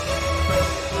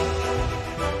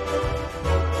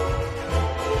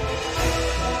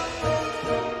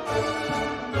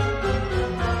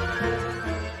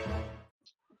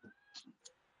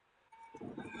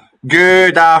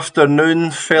Good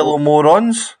afternoon, fellow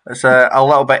morons. It's a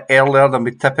little bit earlier than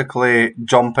we typically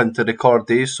jump into record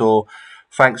these, so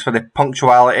thanks for the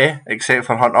punctuality, except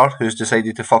for Hunter, who's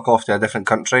decided to fuck off to a different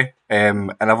country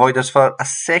and avoid us for a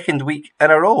second week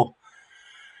in a row.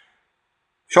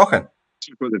 Shocking.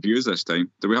 We've got the views this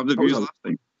time. Did we have the views last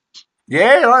time?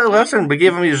 Yeah, listen, we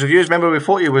gave him his reviews. Remember, we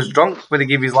thought he was drunk when he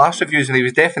gave his last reviews, and he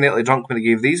was definitely drunk when he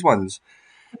gave these ones.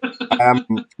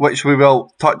 Which we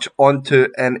will touch onto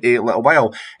in a little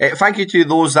while. Thank you to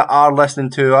those that are listening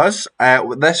to us.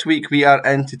 This week we are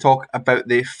in to talk about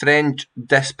the French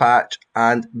Dispatch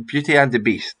and Beauty and the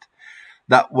Beast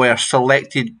that were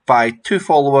selected by two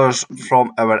followers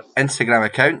from our Instagram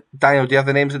account. Daniel, do you have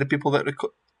the names of the people that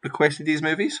requested these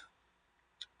movies?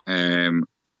 I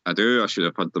do. I should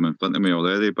have had them in front of me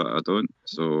already, but I don't.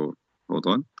 So, hold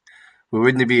on. We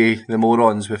wouldn't be the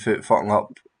morons without fucking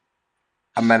up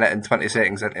a minute and 20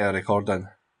 seconds into a recording.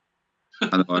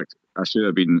 I know, I should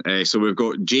have been. So we've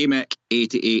got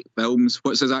JMick88 Films.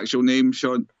 What's his actual name,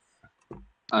 Sean?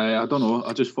 I don't know.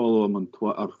 I just follow him on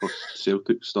Twitter for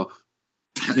Celtic stuff.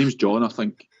 His name's John, I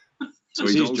think. So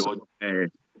he's also,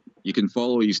 John. You can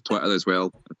follow his Twitter as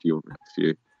well if you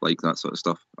like that sort of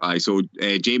stuff. So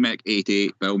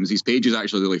JMick88 Films. His page is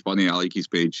actually really funny. I like his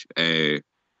page. He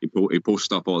posts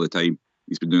stuff all the time.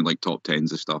 He's been doing like top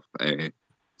 10s of stuff.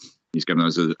 He's given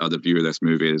us a review of this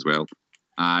movie as well.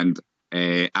 And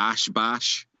Ash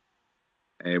Bash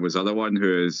was the other one,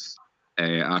 who is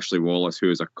Ashley Wallace,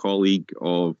 who is a colleague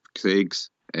of Craig's,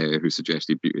 who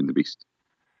suggested Beauty and the Beast.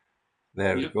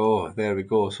 There we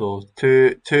go. So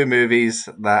two movies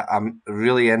that I'm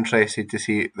really interested to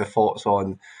see the thoughts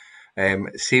on.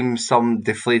 Seems some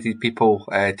deflated people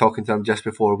talking to them just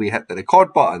before we hit the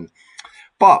record button.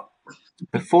 But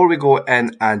before we go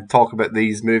in and talk about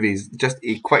these movies, just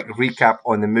a quick recap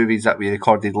on the movies that we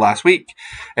recorded last week.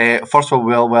 First of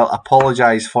all, we'll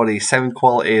apologise for the sound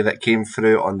quality that came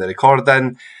through on the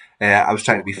recording. I was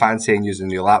trying to be fancy and using a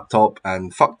new laptop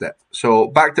and fucked it. So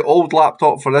back to old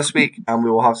laptop for this week, and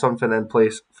we will have something in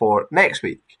place for next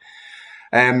week.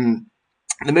 The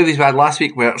movies we had last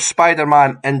week were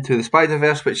Spider-Man Into the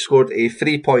Spider-Verse, which scored a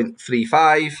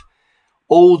 3.35.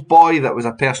 Old Boy, that was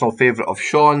a personal favourite of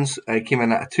Sean's, came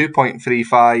in at a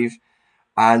 2.35,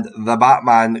 and The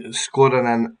Batman scoring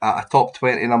in at a top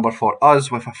 20 number for us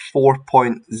with a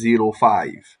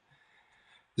 4.05.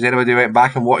 Has anybody went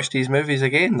back and watched these movies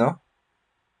again, though?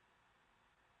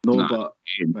 No, but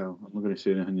well, I'm not going to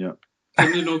say anything yet.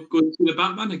 Can they not go and see The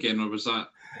Batman again, or was that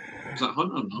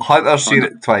Hunter? No? Hunter's seen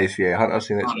it twice, yeah. Hunter's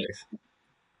seen it twice.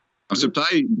 I'm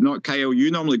surprised, not Kyle,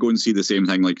 you normally go and see the same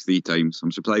thing like 3 times. I'm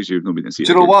surprised you've not been to see it.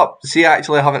 Do you know what? See,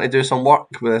 actually having to do some work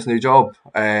with this new job,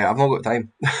 I've not got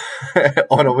time.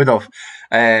 Or I would have.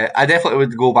 I definitely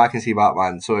would go back and see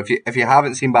Batman. So if you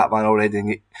haven't seen Batman already,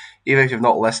 and even if you've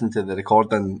not listened to the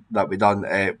recording that we done,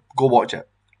 go watch it.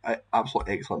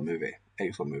 Absolutely excellent movie.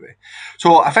 Excellent movie.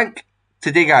 So I think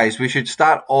today, guys, we should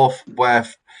start off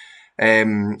with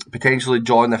potentially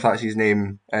John, if that's his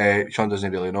name. Sean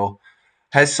doesn't really know.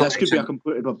 This could be a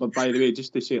completely, but by the way,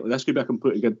 just to say it, this could be a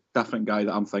completely different guy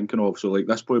that I'm thinking of. So, like,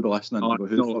 this boy be listening. Oh,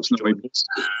 no, it's not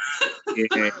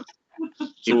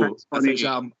John. So,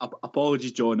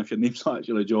 apologies, John, if your name's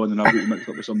actually John and I've got you mixed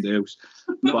up with somebody else.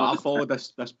 But I followed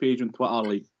this page on Twitter,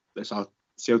 like it's a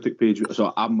Celtic page,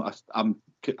 so I'm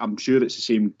sure it's the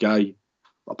same guy.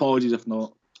 Apologies if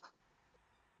not.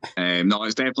 No,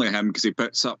 it's definitely him because he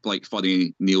puts up like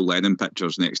funny Neil Lennon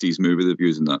pictures next to his movie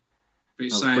reviews and that.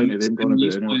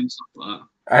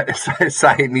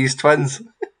 Siamese twins.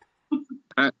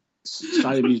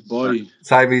 Siamese boy.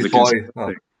 Siamese boy.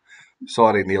 Oh,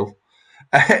 sorry, Neil.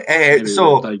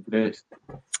 So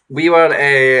we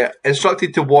were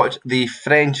instructed to watch The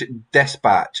French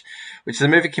Dispatch, which is a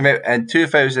movie that came out in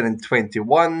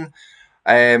 2021.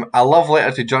 A love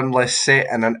letter to journalists set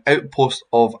in an outpost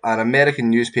of an American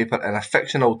newspaper in a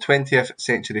fictional 20th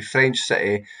century French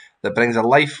city that brings to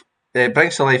life a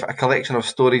collection of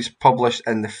stories published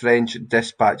in the French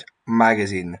Dispatch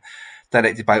magazine,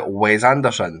 directed by Wes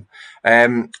Anderson.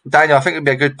 Daniel, I think it would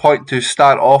be a good point to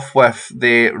start off with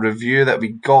the review that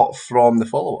we got from the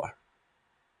follower.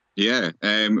 Yeah.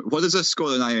 What does this score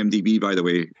on IMDb, by the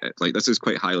way? Like, this is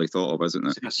quite highly thought of, isn't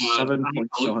it?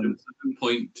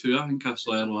 7.2, I think I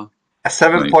saw earlier. A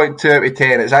 7.2 out of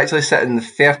 10. It's actually sitting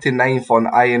 39th on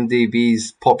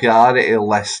IMDb's popularity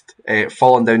list,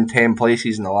 falling down 10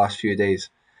 places in the last few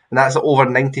days. And that's over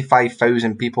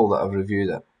 95,000 people that have reviewed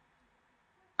it.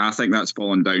 I think that's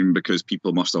fallen down because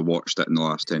people must have watched it in the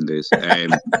last 10 days.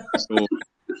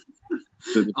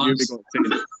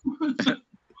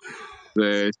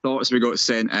 The thoughts we got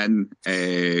sent in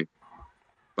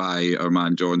by our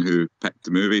man John, who picked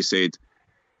the movie, said,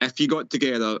 if you got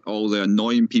together all the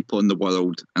annoying people in the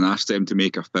world and asked them to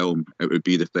make a film, it would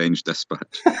be The French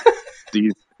Dispatch.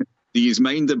 These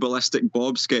Mind the Ballistic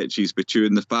Bob sketches be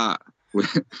chewing the fat,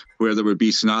 where there would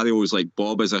be scenarios like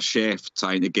Bob as a chef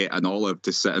trying to get an olive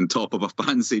to sit on top of a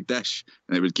fancy dish,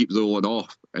 and it would keep rolling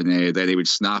off, and then he would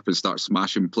snap and start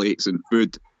smashing plates and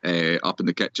food up in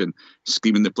the kitchen,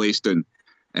 screaming the place down.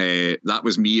 That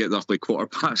was me at roughly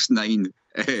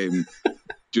 9:15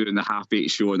 during the 8:30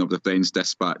 showing of The French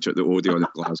Dispatch at the Odeon in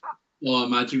Glasgow. Oh,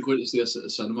 imagine going to see this at the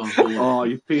cinema. Oh,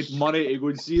 you paid money to go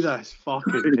and see this?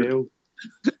 Fucking hell.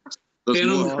 Get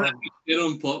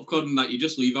on popcorn and that, you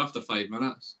just leave after 5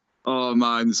 minutes. Oh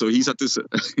man, so he's had to sit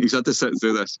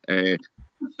through this.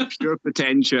 Pure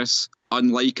pretentious,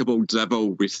 unlikable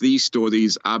drivel with 3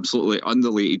 stories absolutely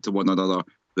unrelated to one another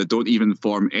that don't even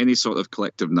form any sort of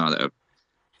collective narrative.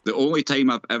 The only time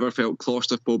I've ever felt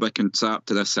claustrophobic and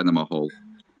trapped in a cinema hall.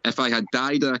 If I had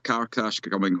died in a car crash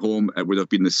coming home, it would have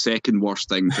been the second worst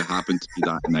thing to happen to me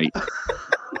that night.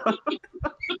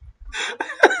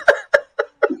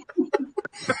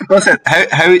 Listen,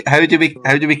 how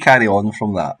do we carry on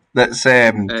from that? That's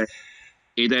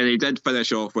He did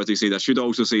finish off with, he said, I should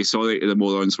also say sorry to the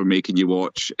morons for making you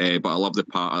watch, but I love the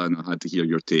pattern and I had to hear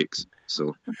your takes.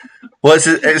 So, well,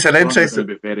 it's an interesting.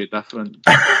 Be very different.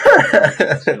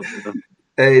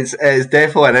 It's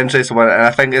definitely an interesting one, and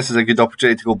I think this is a good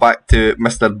opportunity to go back to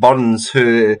Mr. Burns,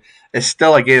 who is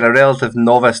still, again, a relative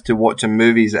novice to watching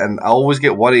movies, and I always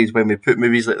get worried when we put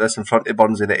movies like this in front of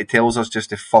Burnsy that he tells us just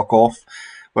to fuck off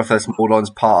with this moron's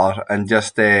patter and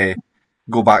just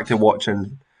go back to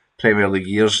watching Premier League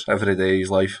years every day of his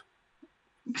life.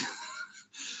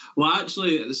 Well,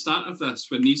 actually, at the start of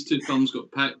this, when these 2 films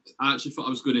got picked, I actually thought I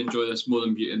was going to enjoy this more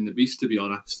than Beauty and the Beast, to be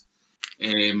honest.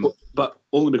 But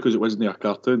only because it wasn't a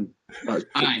cartoon. That's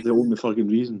the only fucking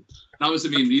reason. That was the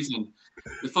main reason.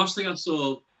 The first thing I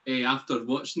saw after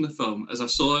watching the film is I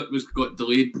saw it got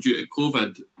delayed due to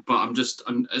COVID, but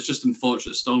it's just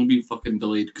unfortunate it's still been fucking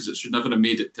delayed because it should never have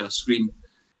made it to a screen.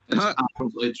 It's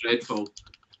absolutely dreadful.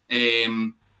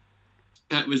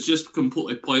 It was just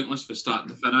completely pointless from start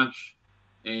to finish.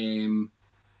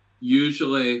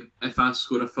 Usually, if I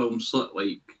score a film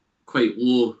quite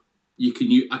low,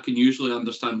 I can usually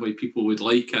understand why people would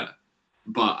like it,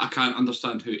 but I can't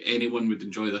understand how anyone would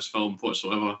enjoy this film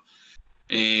whatsoever.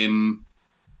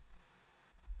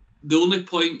 The only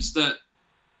points that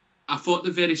I thought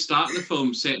the very start of the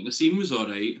film, setting the scene, was all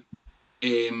right,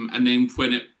 and then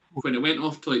when it went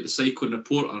off to like the cycling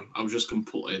reporter, I was just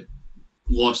completely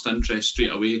lost interest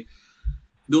straight away.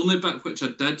 The only bit which I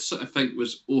did sort of think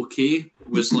was okay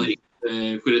was like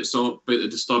where it's all about the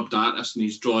disturbed artist and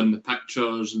he's drawing the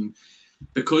pictures, and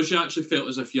because you actually felt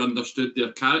as if you understood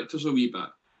their characters a wee bit,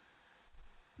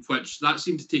 which that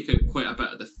seemed to take out quite a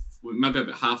bit of maybe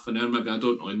about half an hour, maybe, I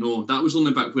don't really know. That was the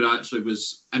only bit where I actually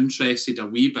was interested a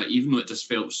wee bit, even though it just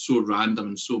felt so random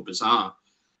and so bizarre.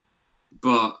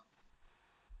 But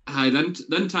the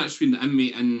interaction between the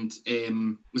inmate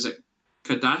and was it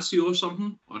Cardasio or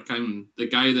something, or the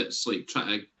guy that's like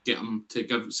trying to get him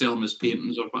to sell him his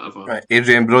paintings or whatever. Right,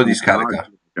 Adrian Brody's character.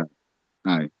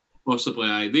 Aye, possibly.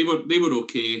 Aye, they were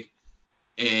okay.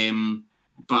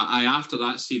 But after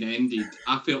that scene ended,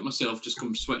 I felt myself just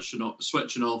come switching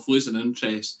off, losing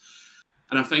interest.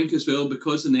 And I think as well,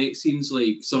 because the next scene's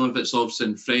like some of it's obviously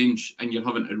in French, and you're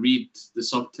having to read the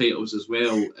subtitles as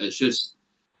well. It's just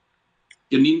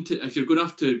if you're going to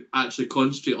have to actually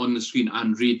concentrate on the screen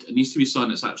and read, it needs to be something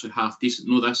that's actually half decent.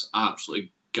 No, this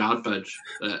absolutely garbage.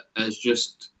 That is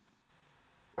just.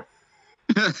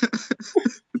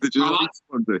 Did you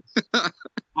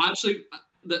actually?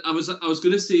 I was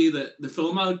going to say that the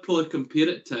film I would probably compare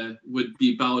it to would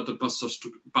be Ballad of Buster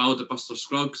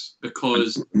Scruggs,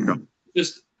 because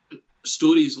just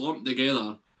stories lumped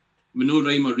together with no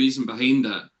rhyme or reason behind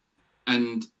it,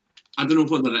 and I don't know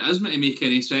whether it is meant to make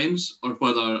any sense or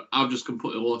whether I've just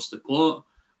completely lost the plot,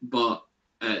 but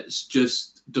it's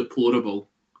just deplorable.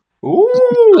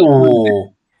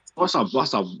 Ooh, that's a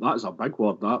big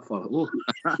word, that, for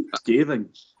scathing.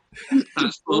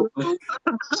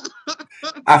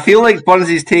 I feel like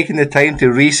Burnsy's taking the time to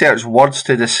research words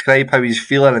to describe how he's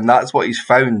feeling, and that's what he's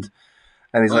found.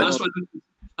 And he's that's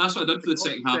what I did for the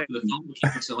second half of the film, which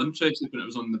was still interesting when it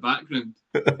was on in the background.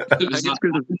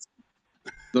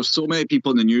 There's so many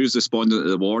people in the news responding to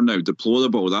the war now.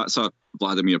 Deplorable. That's a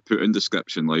Vladimir Putin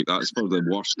description. Like, that's for the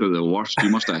worst of the worst. You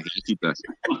must have hated this.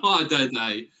 Oh, I did.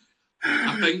 I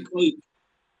think like.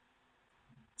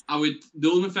 The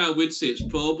only thing I would say, it's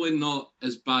probably not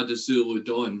as bad as Zulu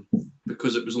Dawn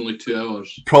because it was only 2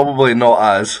 hours. Probably not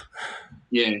as.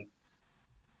 Yeah.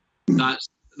 That's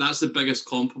that's the biggest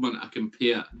compliment I can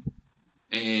pay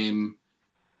it.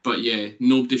 But yeah,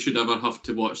 nobody should ever have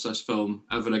to watch this film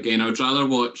ever again. I would rather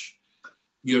watch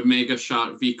your Mega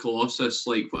Shark v Colossus,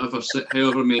 like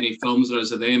however many films there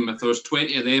is of them. If there was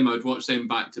 20 of them, I would watch them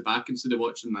back to back instead of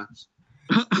watching this.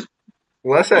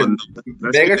 Listen,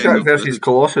 Mega Shark versus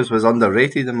Colossus was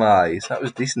underrated in my eyes. That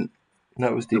was decent.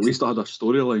 At least it had a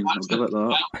storyline. I'll give it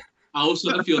that. I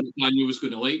also feel that Daniel was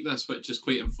going to like this, which is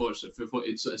quite unfortunate for what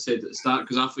he'd sort of said at the start,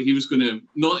 because I thought he was going to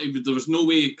there was no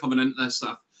way coming into this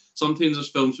that sometimes there's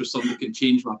films where somebody can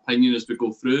change my opinion as we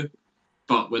go through,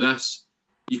 but with this,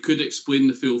 you could explain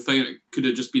the full thing. It could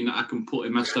have just been that I completely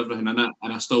missed everything in it,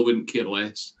 and I still wouldn't care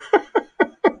less.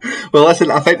 Well,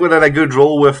 listen, I think we're in a good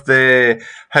roll with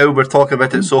how we're talking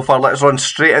about it so far. Let's run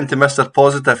straight into Mr.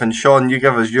 Positive, and Sean, you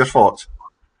give us your thoughts.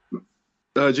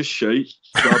 Just shite.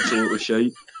 Absolutely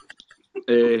shite.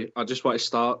 I just want to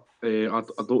start. I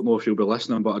don't know if you'll be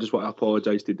listening, but I just want to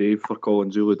apologise to Dave for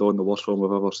calling Zulidon the worst film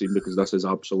I've ever seen, because this is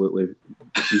absolutely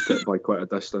beat it by quite a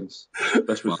distance.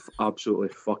 This was absolutely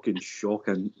fucking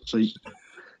shocking. It's like,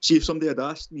 see, if somebody had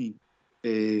asked me,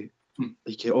 should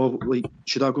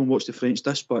I go and watch The French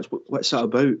Dispatch? What's that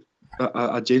about?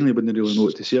 I genuinely wouldn't really know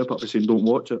what to say apart from saying don't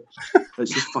watch it.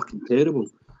 It's just fucking terrible.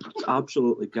 It's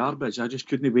absolutely garbage. I just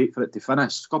couldn't wait for it to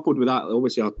finish. Coupled with that,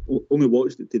 obviously, I only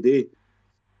watched it today.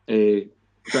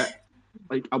 But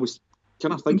like, I was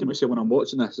kind of thinking to myself when I'm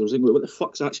watching this, I was thinking, what the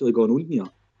fuck's actually going on here?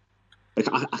 Like,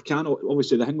 I can't,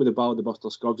 obviously, the thing with the Ballad of Buster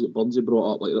Scruggs that Burnsy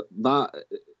brought up, like that,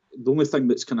 the only thing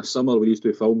that's kind of similar with these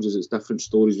two films is it's different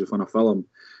stories within a film.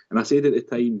 And I said at the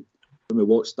time when we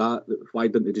watched that why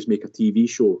didn't they just make a TV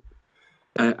show?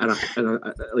 And I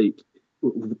like,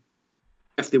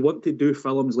 if they want to do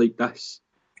films like this,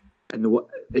 and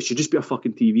it should just be a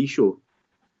fucking TV show.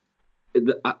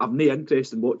 I've no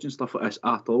interest in watching stuff like this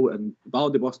at all. And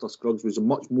Ballad of Buster Scruggs was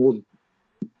much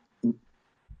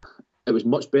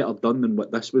better done than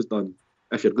what this was done.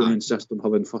 If you're going to insist on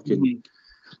having fucking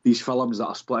these films that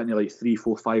are split into like 3,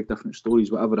 4, 5 different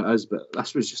stories, whatever it is, but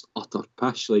this was just utter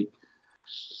pish. Like,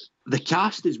 the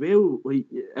cast as well, like,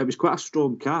 it was quite a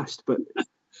strong cast, but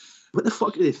what the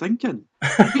fuck are they thinking?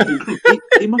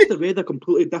 they must have read a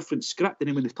completely different script, and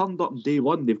then when they turned up on day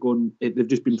one, they've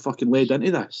just been fucking led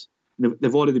into this.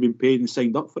 They've already been paid and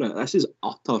signed up for it. This is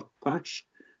utter pish,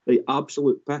 like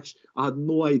absolute pish. I had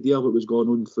no idea what was going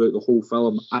on throughout the whole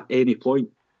film at any point.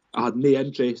 I had no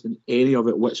interest in any of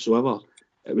it whatsoever.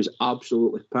 It was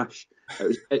absolutely pish.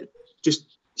 It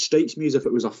just strikes me as if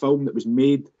it was a film that was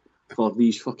made for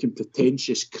these fucking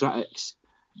pretentious critics,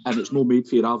 and it's not made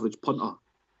for your average punter.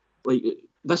 Like,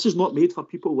 this is not made for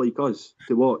people like us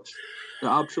to watch. It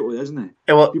absolutely isn't.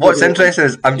 Yeah, well, what's interesting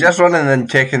is I'm just running and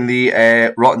checking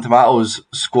the Rotten Tomatoes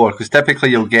score, because typically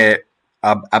you'll get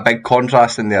a big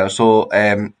contrast in there. So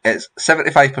it's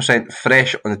 75%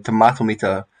 fresh on the tomato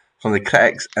meter from the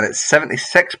critics, and it's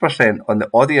 76% on the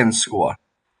audience score.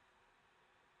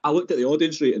 I looked at the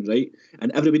audience rating, right,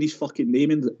 and everybody's fucking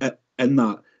naming it in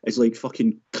that is like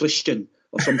fucking Christian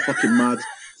or some fucking mad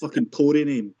fucking Tory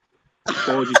name.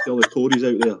 Apologies to all the Tories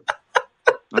out there.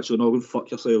 Actually, no, go fuck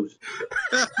yourselves.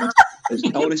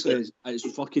 Honestly,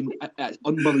 it's fucking it's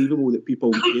unbelievable that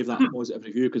people gave that a positive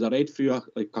review, because I read through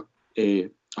a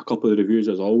couple of the reviews,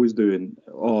 as I always do, and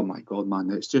oh my god,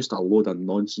 man, it's just a load of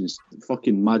nonsense.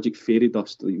 Fucking magic fairy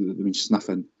dust that they've been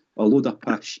sniffing. A load of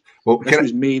pish. Well, this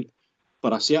was made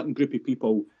for a certain group of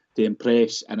people to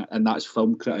impress, and that's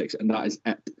film critics, and that is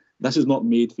it. This is not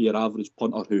made for your average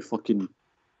punter who fucking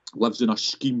lives in a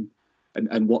scheme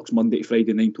and works Monday to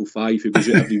Friday 9 to 5, who goes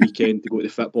out every weekend to go to the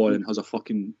football and has a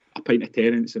pint of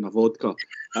Terence and a vodka.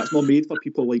 That's not made for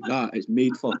people like that. It's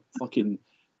made for fucking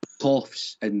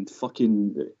toffs and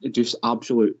fucking just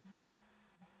absolute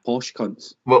posh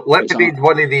cunts. Well, let me read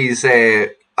one of these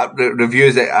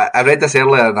reviews. I read this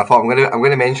earlier and I thought I'm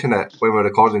going to mention it when we're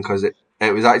recording, because it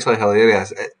was actually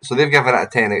hilarious. So they've given it a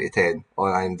 10 out of 10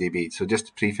 on IMDb. So just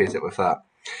to preface it with that.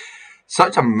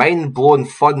 Such a mind-blowing,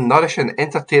 fun, nourishing,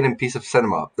 entertaining piece of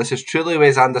cinema. This is truly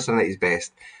Wes Anderson at his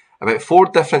best. About 4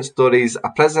 different stories, a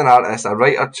prison artist, a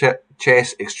writer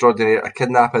chess extraordinaire, a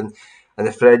kidnapping, and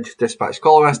the French Dispatch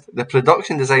columnist. The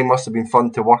production design must have been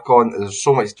fun to work on. There's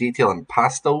so much detail and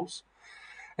pastels.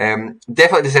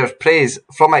 Definitely deserves praise.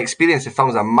 From my experience, the film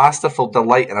is a masterful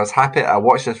delight, and I was happy I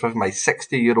watched this with my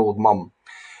 60-year-old mum.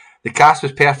 The cast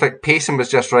was perfect, pacing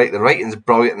was just right, the writing's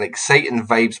brilliant, and exciting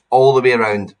vibes all the way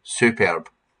around. Superb.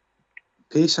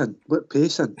 Pacing? What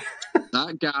pacing?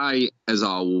 That guy is a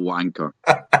wanker.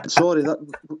 Sorry,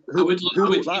 who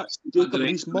wrote that? Jacob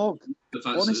Rees-Mogg.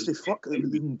 Honestly, fuck, it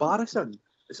would be embarrassing.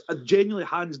 It's genuinely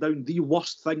hands down the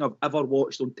worst thing I've ever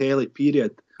watched on telly,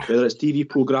 period. Whether it's TV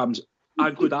programmes,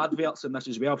 and good adverts in this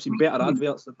as well. I've seen better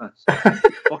adverts than this.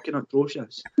 Fucking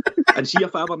atrocious. And see,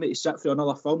 if I ever need to sit through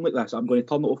another film like this, I'm going to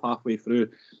turn it off halfway through.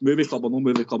 Movie club or no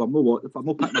movie club, I'm not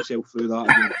putting myself through that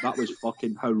again. That was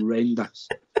fucking horrendous.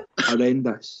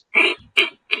 Horrendous.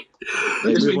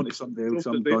 Let's move on to something else.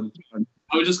 I'm done.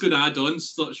 I was just going to add on,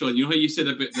 Sean, you know how you said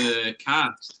about the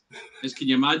cast? Can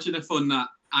you imagine if on that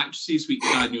Actresses Week,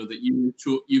 Daniel, that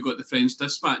you got the French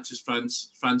Dispatch as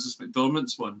Frances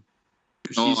McDormand's one?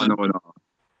 Oh,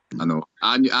 I know.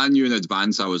 I knew in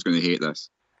advance I was going to hate this.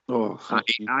 Oh, I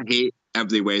hate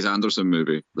every Wes Anderson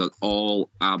movie. They're all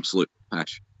absolute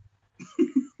pish.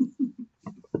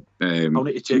 I'll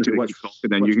need to check it. Which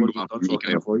then you can go after me,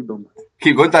 avoid them.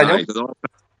 Keep going, Daniel.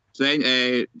 So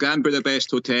then, Grand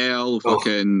Budapest Hotel,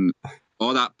 fucking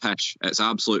all that pish. It's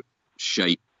absolute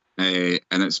shite. And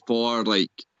it's for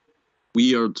like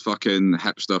weird fucking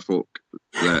hipster folk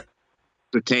that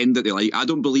pretend that they like. I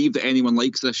don't believe that anyone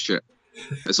likes this shit.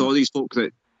 It's all these folk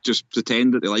that just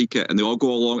pretend that they like it, and they all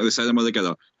go along to the cinema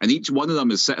together. And each one of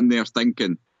them is sitting there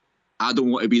thinking, I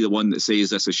don't want to be the one that says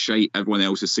this is shite. Everyone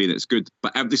else is saying it's good.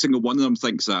 But every single one of them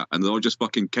thinks that, and they're all just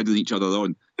fucking kidding each other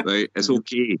on. Right? It's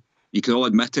okay. You can all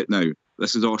admit it now.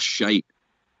 This is all shite.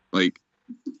 Like,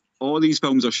 all these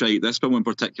films are shite. This film in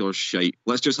particular is shite.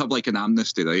 Let's just have like an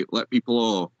amnesty, right? Let people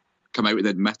all come out and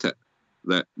admit it,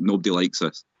 that nobody likes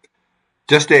this.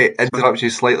 Just to interrupt you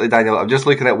slightly, Daniel, I'm just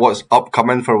looking at what's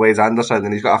upcoming for Wes Anderson,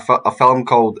 and he's got a film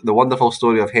called The Wonderful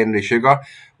Story of Henry Sugar,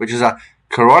 which is a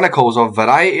chronicles of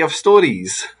variety of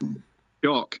stories.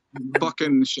 Shock.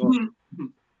 Fucking shock.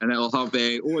 And it'll have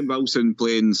Owen Wilson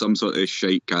playing some sort of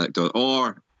shite character.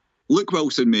 Or Luke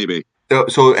Wilson, maybe.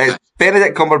 So it's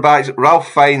Benedict Cumberbatch,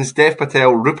 Ralph Fiennes, Dev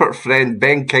Patel, Rupert Friend,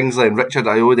 Ben Kingsley, and Richard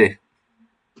Ayoade.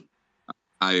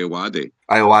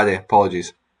 Ayoade,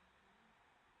 apologies.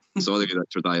 Sorry,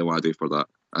 Richard Ayoade, for that.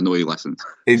 I know he listens.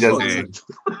 He does.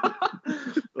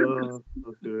 But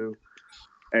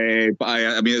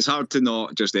I mean, it's hard to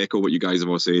not just echo what you guys have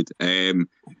all said.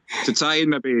 To try and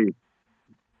maybe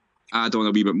add on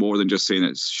a wee bit more than just saying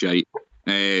it's shite.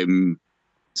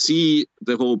 See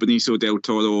the whole Benicio del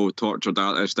Toro tortured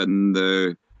artist in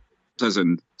the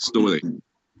prison story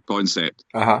concept.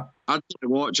 Uh-huh. I'd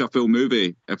watch a full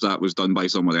movie if that was done by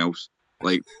someone else.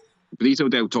 Like, Benicio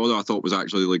del Toro I thought was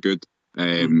actually really good.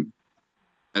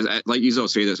 Like you all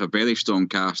said, it's a very strong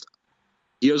cast.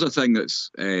 Here's a thing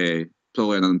that's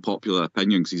probably an unpopular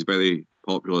opinion, because he's very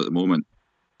popular at the moment.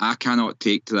 I cannot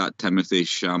take to that Timothée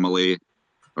Chalamet,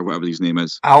 or whatever his name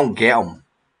is. I don't get him.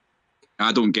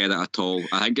 I don't get it at all.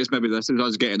 I think it's maybe this is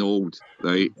us getting old,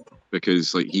 right?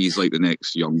 Because like he's like the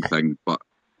next young thing. But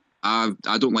I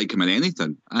don't like him in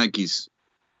anything. I think he's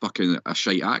fucking a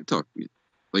shite actor.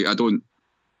 Like I don't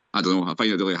know. I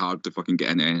find it really hard to fucking get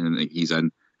into anything that he's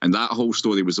in. And that whole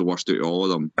story was the worst out of all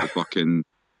of them. The fucking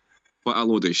what a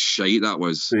load of shite that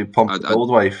was. So he pumped the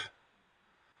old wife.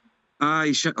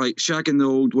 Aye, like shagging the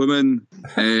old woman.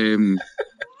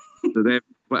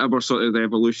 Whatever sort of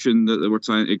evolution that they were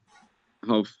trying to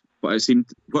have. But it seemed,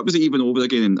 what was it even over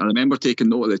again? I remember taking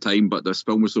note at the time, but this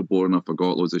film was so boring I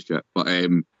forgot loads of shit. But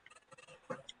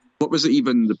what was it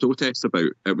even the protest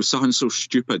about? It was something so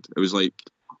stupid. It was like,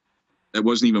 it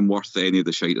wasn't even worth any of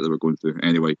the shite that they were going through.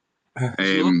 Anyway. I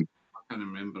can't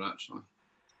remember actually.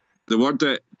 The word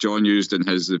that John used in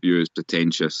his review is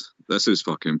pretentious. This is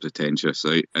fucking pretentious,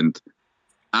 right? And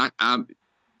I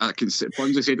can say,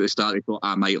 once I said at the start, I thought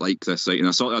I might like this, right? And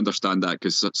I sort of understand that,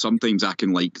 because sometimes I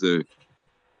can like the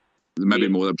maybe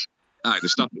more the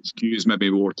stuff that's skews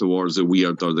maybe more towards the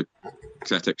weird or the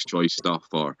critic's choice stuff,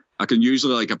 or I can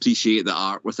usually like appreciate the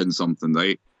art within something,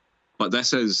 right? But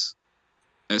this is,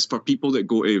 it's for people that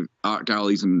go to art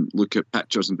galleries and look at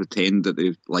pictures and pretend that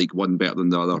they like one better than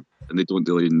the other, and they don't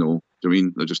really know. Do you know what I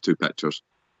mean? They're just two pictures.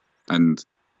 And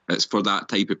it's for that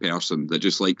type of person that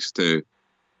just likes to...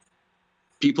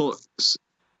 People,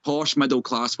 posh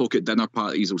middle-class folk at dinner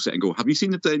parties will sit and go, have you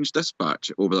seen the French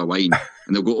Dispatch over a wine?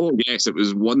 And they'll go, oh, yes, it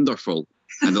was wonderful.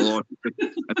 And they'll all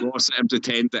sit and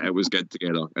pretend that it was good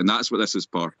together. And that's what this is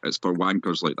for. It's for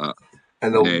wankers like that.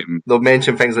 And they'll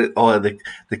mention things like, oh,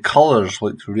 the colours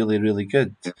looked really, really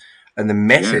good. And the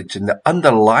message and the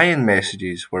underlying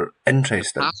messages were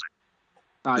interesting.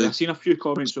 I've seen a few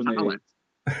comments on the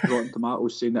Rotten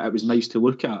Tomatoes saying that it was nice to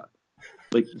look at.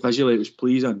 Like, visually it was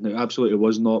pleasing. It absolutely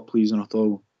was not pleasing at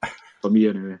all. For me,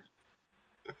 anyway.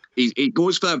 He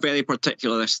goes for a very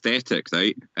particular aesthetic,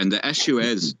 right? And the issue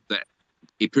is that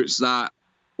he puts that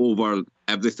over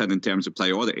everything in terms of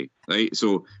priority, right?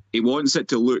 So he wants it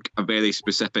to look a very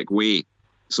specific way.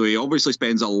 So he obviously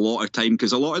spends a lot of time,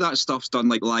 because a lot of that stuff's done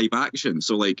like live action.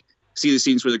 So like see the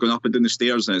scenes where they're going up and down the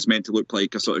stairs, and it's meant to look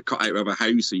like a sort of cut out of a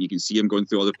house, so you can see him going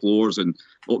through all the floors and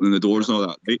opening the doors and all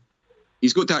that, right?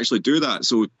 He's got to actually do that.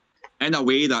 So in a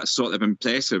way, that's sort of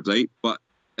impressive, right? But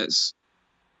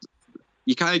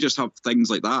you can't just have things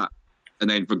like that and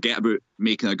then forget about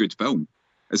making a good film.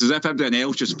 It's as if everything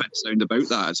else just fits round about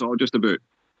that. It's all just about,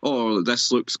 oh,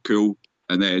 this looks cool.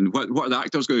 And then what are the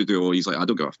actors going to do? Oh, he's like, I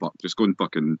don't give a fuck. Just go and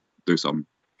fucking do something.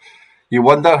 You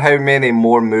wonder how many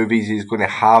more movies he's going to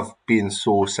have being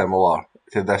so similar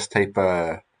to this type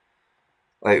of...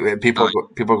 Like, people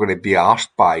are going to be arsed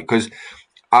by. Because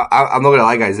I'm not going to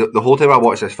lie, guys. The whole time I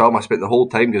watched this film, I spent the whole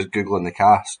time just Googling the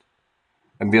cast.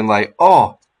 And being like,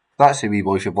 oh, that's the wee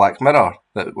boy for Black Mirror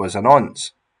that was a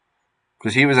nonce.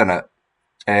 Because he was in it.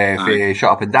 For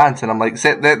Shut Up and Dance. And I'm like,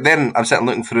 then I'm sitting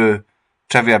looking through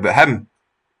trivia about him.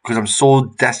 Because I'm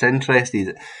so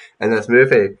disinterested in this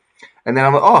movie. And then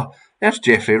I'm like, oh, there's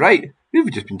Jeffrey Wright.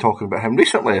 We've just been talking about him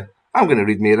recently. I'm going to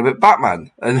read more about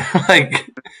Batman. And like,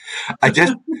 I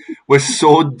just was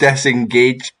so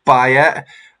disengaged by it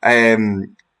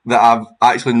that I've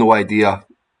actually no idea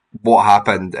what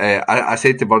happened. I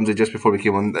said to Burnsy just before we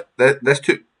came on,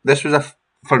 this was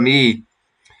for me,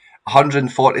 a 1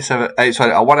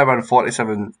 hour and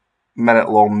 47 minute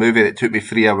long movie that took me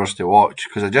 3 hours to watch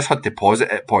because I just had to pause it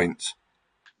at points.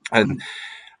 And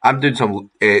I'm doing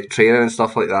some training and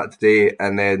stuff like that today,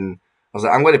 and then I was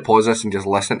like, I'm going to pause this and just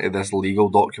listen to this legal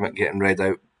document getting read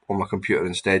out on my computer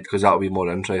instead because that'll be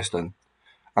more interesting.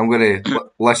 I'm going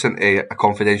to listen to a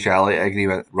confidentiality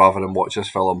agreement rather than watch this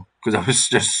film because I was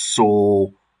just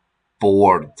so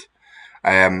bored.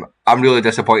 I'm really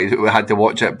disappointed that we had to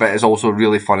watch it, but it's also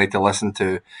really funny to listen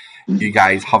to you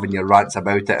guys having your rants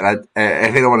about it. And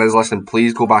if anyone is listening,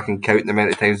 please go back and count the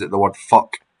amount of times that the word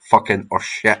fuck, fucking, or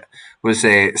shit was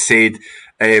said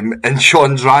in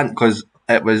Sean's rant because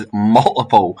it was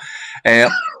multiple.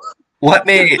 Let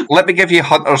me give you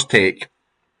Hunter's take.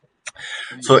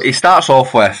 So he starts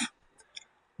off with,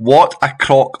 what a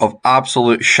crock of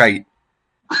absolute shite.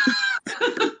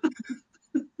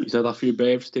 He's had a few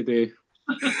bevs today.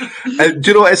 Do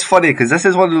you know what? It's funny because this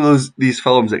is one of these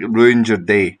films that ruins your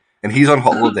day. And he's on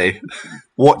holiday,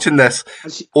 watching this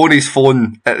on his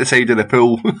phone at the side of the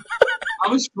pool. I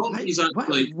was shocked he's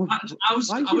actually. I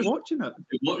was watching it.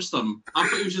 Watched them. I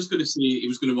thought he was just going to say he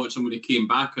was going to watch them when he came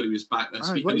back, or he was back this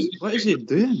week. What is he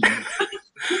doing?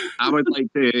 I would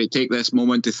like to take this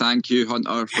moment to thank you,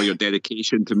 Hunter, for your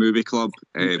dedication to Movie Club.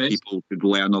 People could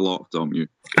learn a lot from you.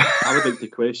 I would like to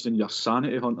question your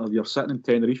sanity, Hunter. You're sitting in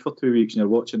Tenerife for 2 weeks and you're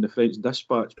watching the French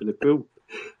Dispatch by the pool.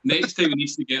 Next time he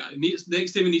needs to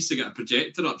get a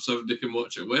projector up so they can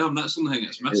watch it well. And that's something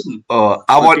that's missing. I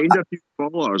want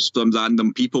followers from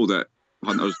random people that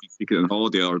Hunter's speaking on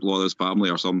holiday or Laura's family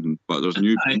or something. But there's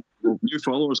new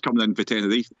followers coming in for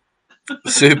Tenerife.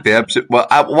 Superb. Well,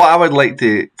 what I would like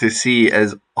to see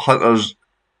is Hunter's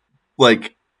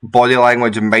like body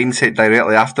language and mindset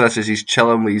directly after this as he's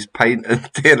chilling with his pint in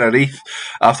Tenerife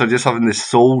after just having the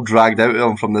soul dragged out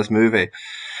of him from this movie.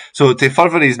 So to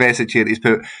further his message here, he's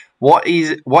put, what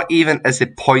even is the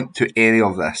point to any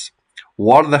of this?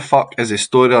 What the fuck is the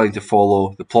storyline to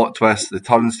follow, the plot twists, the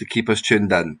turns to keep us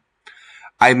tuned in?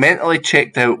 I mentally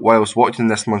checked out whilst watching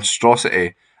this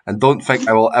monstrosity and don't think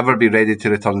I will ever be ready to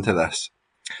return to this.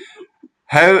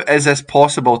 How is this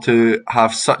possible to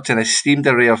have such an esteemed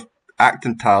array of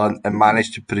acting talent and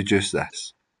manage to produce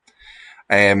this?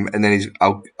 And then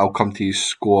I'll come to his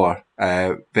score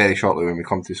very shortly when we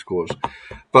come to scores.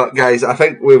 But guys, I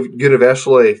think we've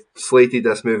universally slated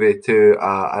this movie to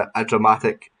a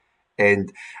dramatic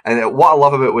end. And what I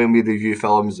love about when we review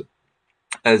films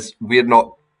is we're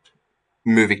not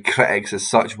movie critics as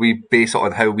such. We base it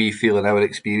on how we feel and our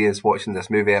experience watching this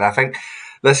movie. And I think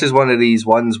this is one of these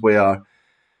ones where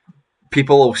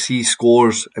people will see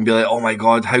scores and be like, oh my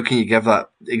god, how can you give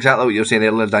that? Exactly what you were saying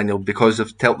earlier, Daniel, because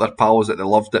they've told their pals that they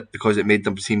loved it because it made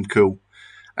them seem cool.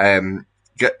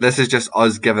 This is just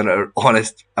us giving our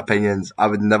honest opinions. I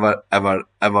would never, ever,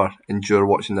 ever endure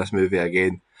watching this movie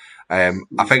again. I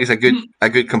think it's a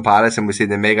good comparison. We say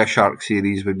the Mega Shark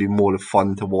series would be more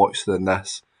fun to watch than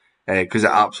this, because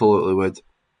it absolutely would.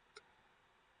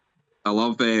 I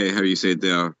love how you said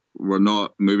there, we're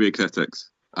not movie critics.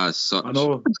 As such. I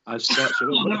know, as such. I've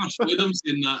never heard them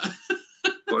saying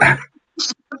that.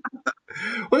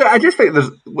 Well, I just think there's,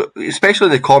 especially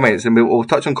in the comments, and we'll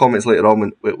touch on comments later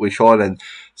on with Sean, and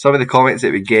some of the comments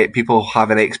that we get, people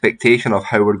have an expectation of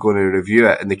how we're going to review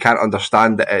it, and they can't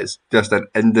understand that it's just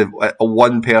a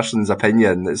one person's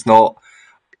opinion. It's not.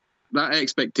 That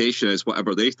expectation is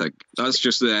whatever they think. That's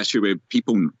just the issue with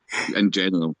people in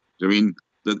general. I mean,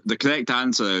 the correct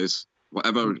answer is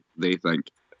whatever they think.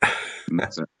 And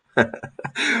that's it.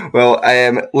 Well,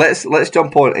 let's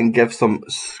jump on and give some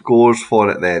scores for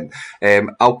it then.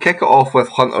 I'll kick it off with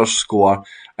Hunter's score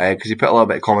because he put a little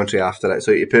bit of commentary after it.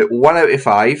 So he put 1 out of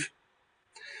 5.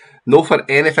 No for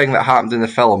anything that happened in the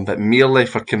film, but merely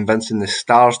for convincing the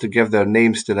stars to give their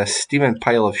names to this steaming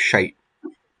pile of shite.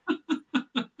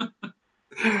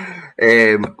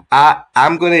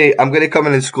 I'm gonna come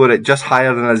in and score it just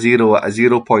higher than a 0 at a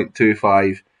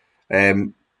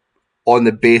 0.25. On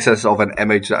the basis of an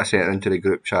image that I sent into the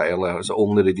group chat earlier. It's the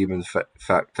only redeeming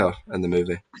factor in the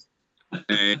movie.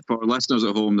 For listeners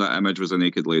at home, that image was a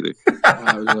naked lady.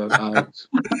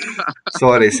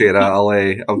 Sorry,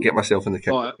 Sarah. I'll get myself in the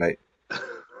kitchen tonight.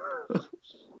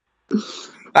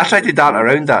 I tried to dart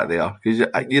around that there because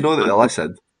you know that they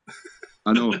listened.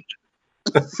 I know.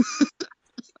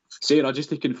 Sarah, just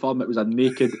to confirm, it was a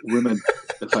naked woman.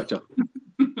 The picture.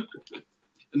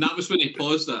 And that was when he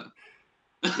paused it.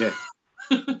 Yeah.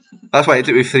 That's why it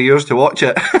took me 3 years to watch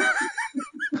it.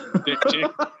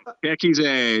 Check his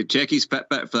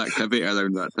Fitbit for activity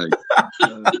around that time.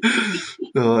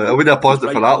 I wouldn't have paused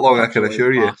it for that long, I can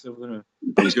assure you. I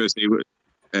was going to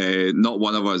say, not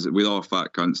one of us, we're all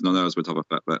fat cunts, none of us would have a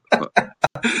Fitbit.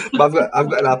 But I've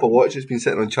got an Apple Watch that's been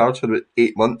sitting on charge for about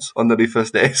 8 months on the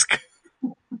Rufus desk.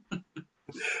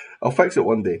 I'll fix it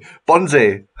one day.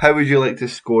 Bunzy, how would you like to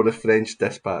score the French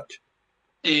Dispatch?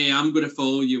 I'm going to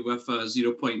follow you with a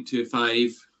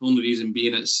 0.25. Only reason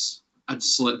being I'd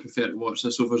slightly prefer to watch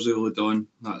this over Zulu Dawn.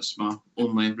 That's my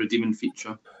only redeeming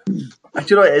feature. Do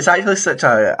you know, it's actually such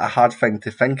a hard thing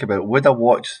to think about. Would I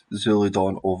watch Zulu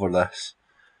Dawn over this?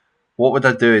 What would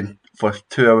I do for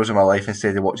 2 hours of my life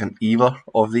instead of watching either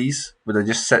of these? Would I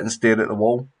just sit and stare at the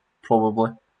wall?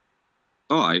 Probably.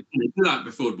 Oh, aye. I do that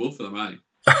before both of them, aye.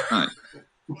 Aye.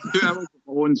 2 hours of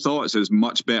my own thoughts is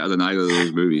much better than either of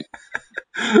those movies.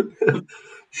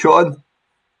 Sean?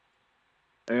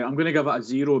 I'm going to give it a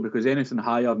 0 because anything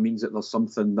higher means that there's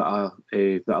something that I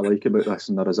like about this,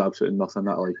 and there is absolutely nothing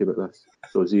that I like about this.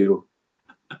 So 0.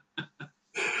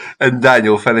 And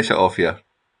Daniel, finish it off here.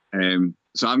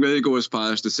 So I'm going to go as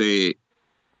far as to say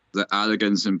the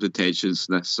arrogance and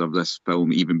pretentiousness of this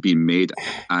film even being made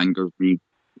angers me.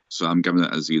 So I'm giving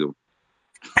it a 0.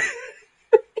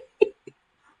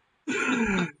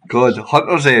 God,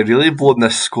 Hunter's really blown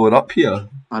this score up here.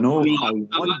 I know. I'm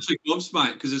actually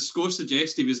gobsmacked because his score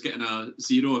suggests he was getting a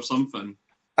 0 or something.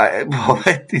 Well,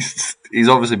 he's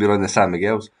obviously been on the San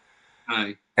Miguel's.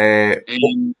 Aye. That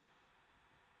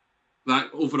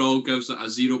overall gives it a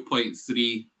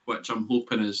 0.3, which I'm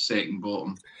hoping is second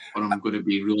bottom, or I'm going to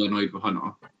be really annoyed with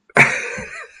Hunter.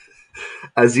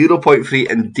 A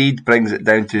 0.3 indeed brings it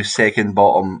down to second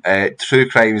bottom. True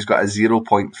Crime's got a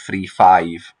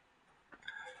 0.35.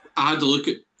 I had to look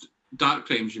at Dark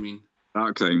Crimes, you mean?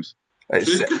 Dark Crimes.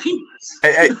 True Crimes?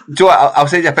 Joe, I'll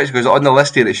send you a picture because on the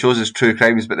list here it shows as True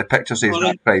Crimes, but the picture says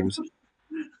Dark Crimes.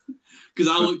 Because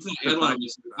I looked at it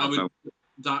earlier,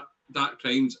 Dark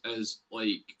Crimes is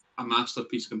like a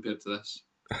masterpiece compared to this.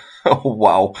 Oh,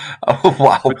 wow. Oh,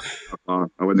 wow.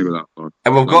 I wouldn't go that far.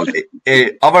 And we've got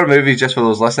other movies, just for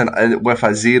those listening, with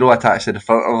a 0 attached to the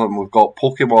front of them. We've got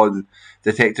Pokemon,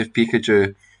 Detective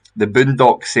Pikachu, The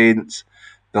Boondock Saints,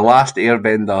 The Last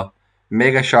Airbender,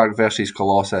 Mega Shark vs.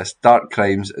 Colossus, Dark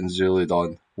Crimes, and Zulu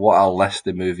Dawn. What a list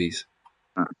of movies.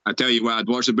 I tell you what, I'd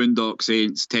watch The Boondock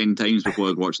Saints 10 times before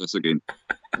I'd watch this again.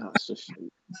 That's just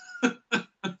shit.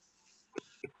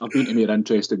 I've been to more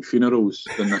interesting funerals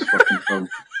than this fucking film.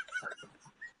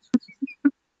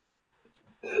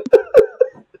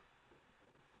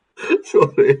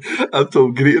 Sorry, I'm so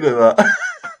greeting at that.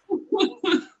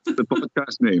 The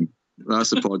podcast name. That's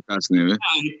the podcast name, eh?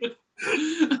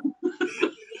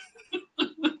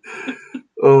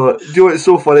 Oh, do you know what's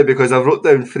so funny? Because I've wrote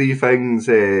down 3 things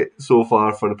so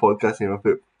far for the podcast name. I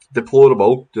put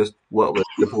deplorable, just literally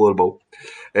deplorable.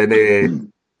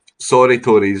 And sorry,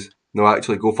 Tories. No,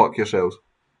 actually, go fuck yourselves.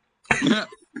 That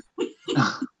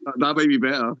might be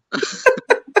better.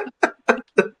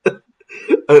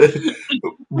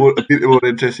 more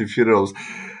interesting funerals.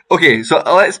 Okay, so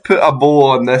let's put a bow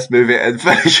on this movie and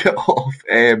finish it off.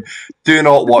 Do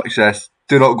not watch this.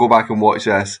 Do not go back and watch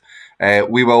this.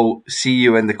 We will see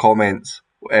you in the comments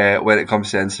when it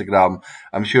comes to Instagram.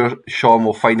 I'm sure Sean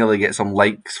will finally get some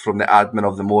likes from the admin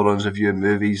of the Morons Reviewing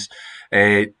Movies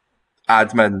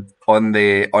admin on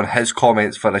his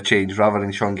comments for a change, rather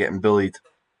than Sean getting bullied.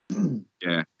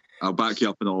 Yeah, I'll back you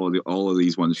up in all of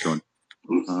these ones, Sean.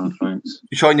 Thanks.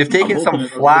 Sean, you've taken some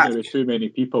flack. There's too many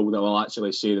people that will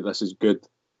actually say that this is good.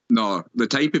 No, the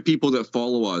type of people that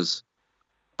follow us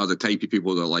are the type of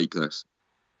people that like this.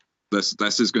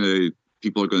 This is gonna.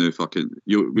 People are gonna fucking.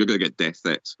 We're gonna get death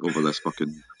threats over this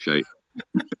fucking shite.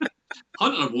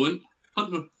 Hunter won't.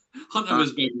 Hunter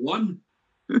was big one.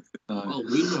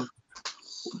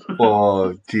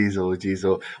 Oh,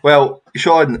 jeez. Well,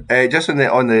 Sean, just on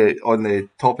the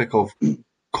topic of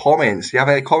comments, do you have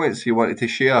any comments you wanted to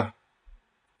share?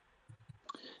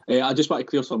 I just want to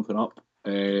clear something up.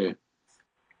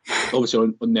 Obviously,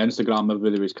 on the Instagram,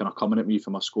 everybody was kind of coming at me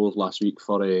for my scores last week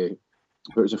for what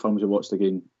was the films I watched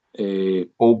again?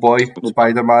 Old Boy,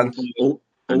 Spider-Man. Old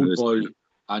Boy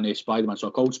and Spider-Man. So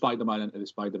I called Spider-Man Into the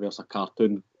Spider-Verse a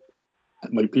cartoon.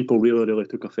 My people really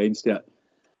took offence to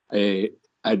it.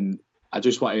 And I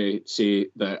just want to say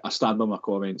that I stand by my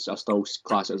comments. I still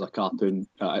class it as a cartoon.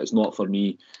 It's not for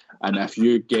me. And if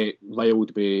you get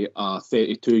riled by a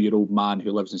 32-year-old man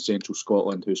who lives in central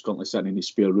Scotland who's currently sitting in his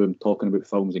spare room talking about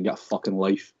films and get a fucking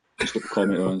life, stop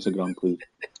commenting on Instagram, please.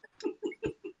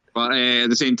 But at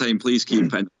the same time, please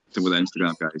keep in with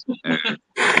Instagram, guys.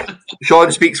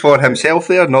 Sean speaks for himself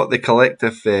there, not the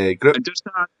collective group. And just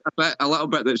a little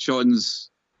bit that Sean's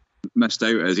missed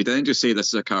out is he didn't just say this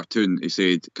is a cartoon. He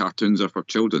said cartoons are for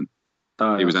children.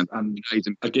 He was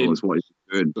advertising people as what he's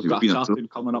doing. We've got a cartoon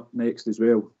coming up next as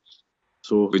well.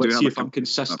 So let's see if I'm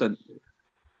consistent.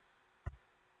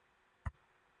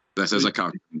 This is a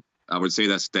cartoon. I would say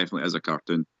this definitely is a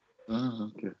cartoon.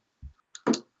 Okay.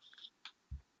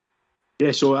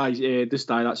 Yeah, so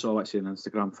that's all I say on the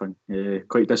Instagram thing.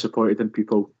 Quite disappointed in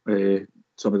people.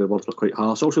 Some of the words were quite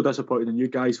harsh. Also disappointed in you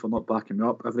guys for not backing me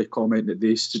up. Every comment that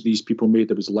these people made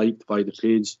that was liked by the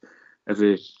page,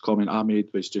 every comment I made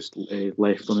was just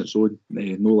left on its own.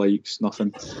 No likes,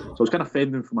 nothing. So I was kind of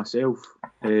fending for myself,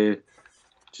 which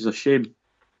is a shame.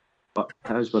 But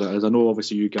it is what it is. I know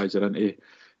obviously you guys are into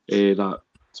that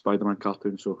Spider-Man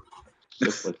cartoon, so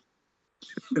hopefully.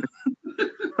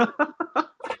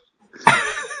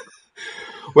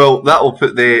 Well, that will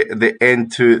put the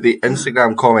end to the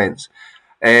Instagram comments.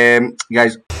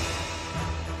 Guys.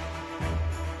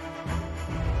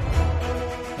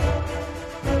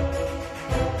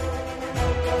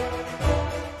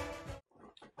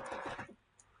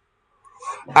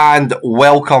 And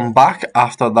welcome back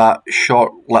after that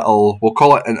short little, we'll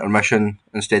call it intermission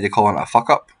instead of calling it a fuck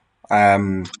up.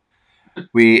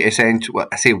 We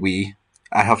essentially,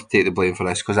 I have to take the blame for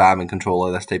this because I am in control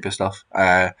of this type of stuff.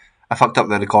 I fucked up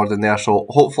the recording there, so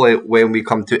hopefully when we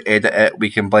come to edit it, we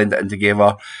can blend it in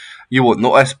together. You won't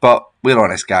notice, but we're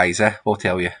honest guys, We'll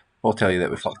tell you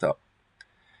that we fucked up.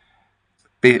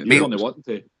 You only wanted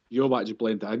to. You want to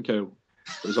blend it in, Kyle.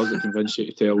 It was us that convinced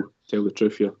you to tell the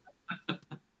truth here.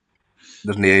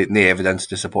 There's no evidence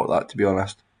to support that, to be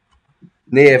honest.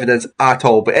 No evidence at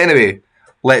all. But anyway,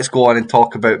 let's go on and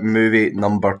talk about movie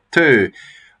number 2.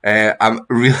 I'm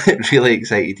really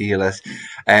excited to hear this.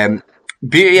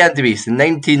 Beauty and the Beast, the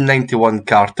 1991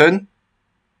 cartoon.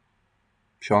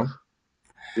 Sean?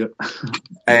 Yep.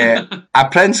 A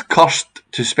prince cursed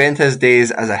to spend his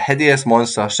days as a hideous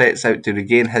monster sets out to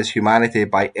regain his humanity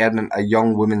by earning a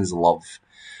young woman's love.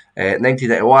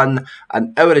 1991,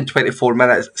 an hour and 24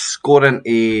 minutes, scoring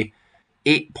a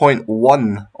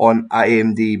 8.1 on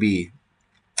IMDb.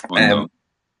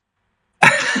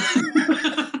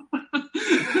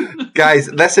 Guys,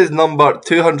 this is number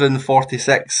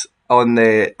 246 on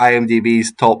the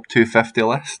IMDb's top 250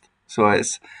 list. So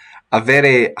it's a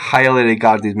very highly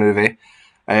regarded movie.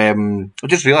 I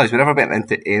just realised we never went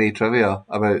into any trivia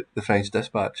about the French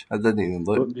Dispatch. I didn't even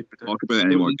look. Don't talk about it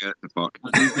anymore. Get the fuck.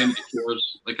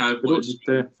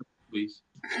 Please.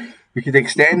 We could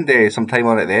extend some time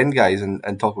on at the end, guys,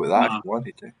 and talk about that if you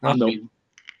wanted to. No.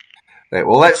 Right,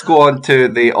 well, let's go on to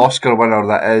the Oscar winner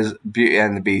that is Beauty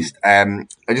and the Beast. I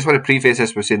just want to preface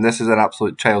this by saying this is an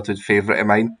absolute childhood favourite of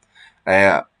mine.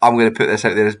 I'm going to put this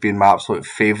out there as being my absolute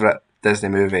favourite Disney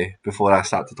movie before I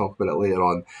start to talk about it later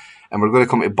on. And we're going to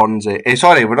come to Burnsy.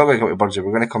 We're not going to come to Burnsy.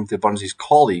 We're going to come to Burnsy's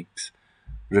colleagues'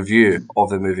 review of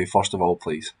the movie first of all,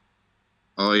 please.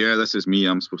 Oh yeah, this is me.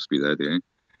 I'm supposed to be ready.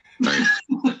 Right.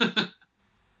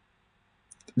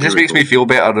 It just makes me feel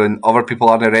better when other people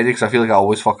aren't ready because I feel like I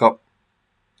always fuck up.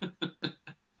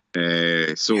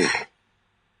 So,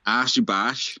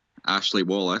 Ashley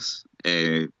Wallace,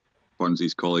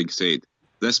 Burnsy's colleague, said,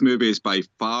 "This movie is by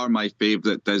far my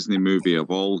favourite Disney movie of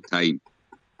all time.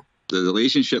 The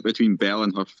relationship between Belle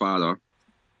and her father,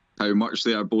 how much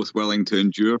they are both willing to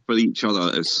endure for each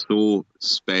other is so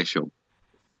special.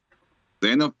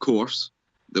 Then, of course,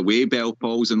 the way Belle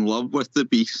falls in love with the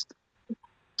Beast,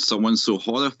 someone so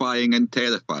horrifying and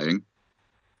terrifying,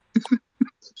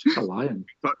 she's a lion,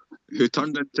 who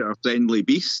turned into a friendly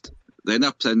beast, then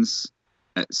a prince.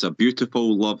 It's a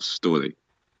beautiful love story.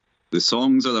 The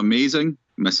songs are amazing.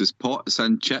 Mrs. Potts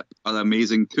and Chip are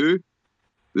amazing too.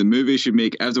 The movie should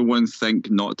make everyone think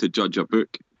not to judge a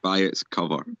book by its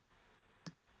cover.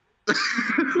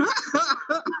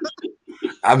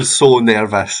 I'm so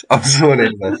nervous. That's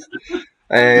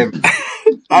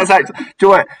actually, do you know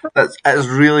what? That's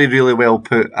really, really well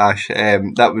put, Ash.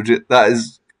 I'm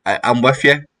with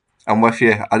you. I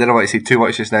didn't want to say too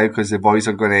much just now because the boys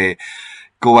are going to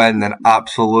go in and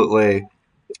absolutely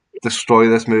destroy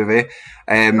this movie.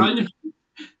 Daniel,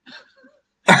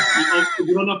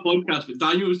 we're on a podcast, but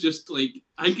Daniel was just like,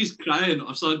 I think he's crying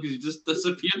or something because he just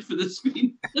disappeared from the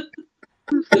screen.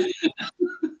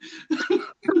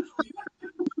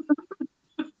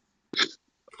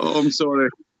 Oh, I'm sorry.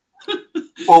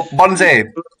 Well,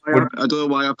 Bunsey, I don't know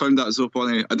why I found that so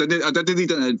funny. I didn't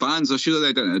read it in advance. I should have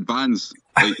read it in advance.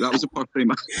 Like, that was the first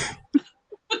time.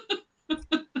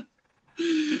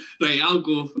 Right, I'll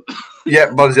go. Yeah,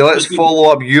 Bunsey, let's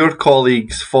follow up your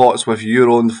colleagues' thoughts with your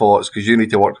own thoughts because you need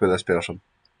to work with this person.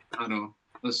 I know.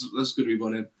 This is going to be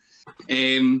boring.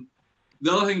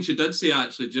 The other thing she did say,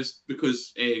 actually, just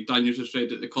because Daniel just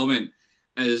read it, the comment,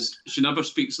 is she never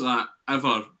speaks of that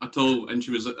ever at all, and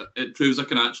it proves I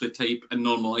can actually type in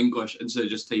normal English instead of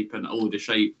just typing a load of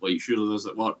shite like Shula does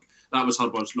at work. That was her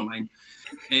words, not mine.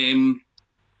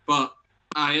 But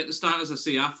at the start, as I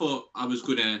say, I thought I was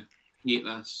going to hate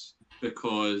this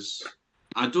because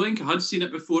I don't think I had seen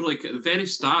it before. Like at the very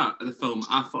start of the film,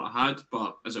 I thought I had,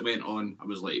 but as it went on, I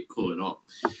was like, clearly not.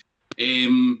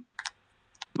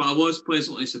 But I was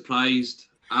pleasantly surprised.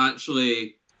 I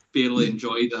actually fairly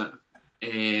enjoyed it.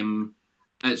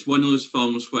 It's one of those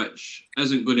films which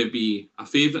isn't going to be a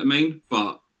favourite of mine,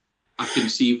 but I can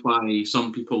see why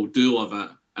some people do love it,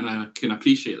 and I can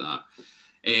appreciate that.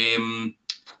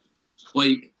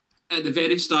 Like at the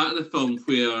very start of the film,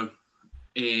 where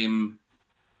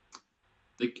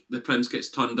the prince gets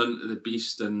turned into the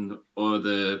beast, or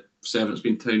the servant's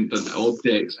been turned into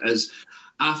objects, is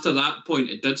after that point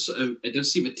it did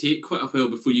seem to take quite a while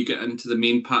before you get into the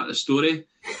main part of the story.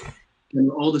 And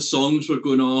all the songs were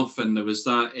going off, and there was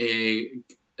that.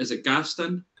 Is it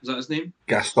Gaston? Is that his name?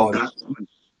 Gaston.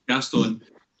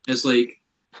 It's like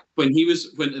when at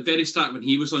the very start when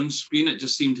he was on screen, it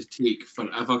just seemed to take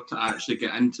forever to actually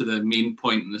get into the main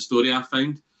point in the story. I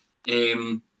found,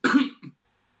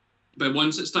 but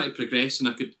once it started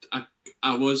progressing,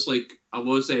 I was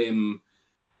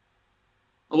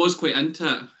quite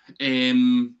into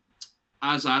it.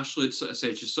 As Ashley sort of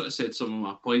said, she sort of said some of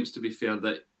my points. To be fair,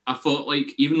 that I thought,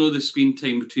 like, even though the screen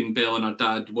time between Belle and her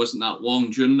dad wasn't that long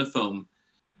during the film,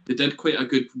 they did quite a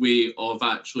good way of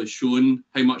actually showing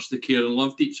how much they cared and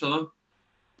loved each other.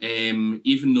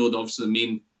 Even though obviously the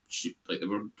main, they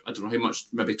were, I don't know how much,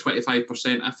 maybe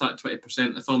 25%, if that 20%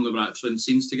 of the film, they were actually in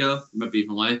scenes together, maybe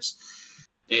even less.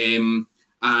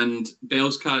 And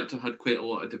Belle's character had quite a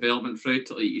lot of development throughout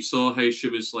it. Like, you saw how she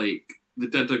was like, they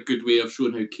did a good way of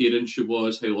showing how caring she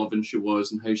was, how loving she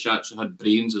was, and how she actually had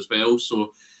brains as well.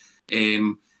 So,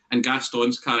 and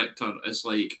Gaston's character is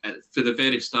like, for the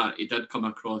very start, he did come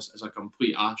across as a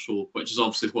complete arsehole, which is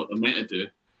obviously what they're meant to do,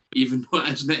 even though it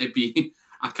is meant to be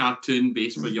a cartoon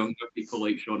based for younger people,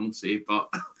 like Sean will say. But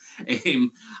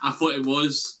I thought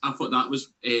that was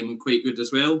quite good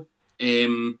as well.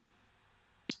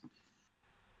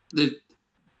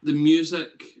 The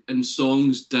music and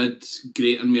songs did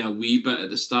grate on me a wee bit at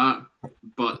the start,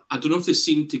 but I don't know if they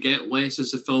seemed to get less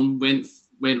as the film went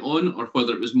on, or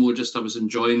whether it was more just I was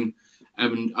enjoying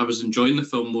the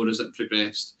film more as it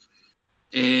progressed.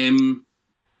 I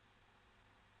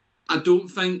don't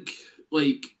think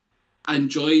I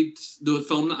enjoyed the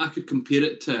film that I could compare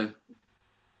it to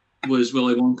was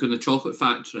Willy Wonka and the Chocolate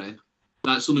Factory.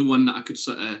 That's the only one that I could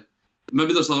sort of.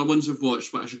 Maybe there's other ones I've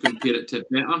watched, but I should compare it to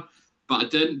better. But I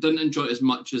didn't enjoy it as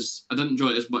much as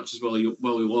Willy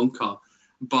Wonka.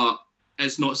 But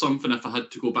it's not something, if I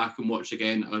had to go back and watch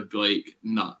again, I would be like,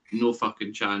 nah, no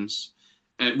fucking chance.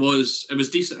 It was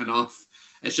decent enough.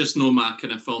 It's just no my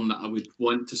kind of film that I would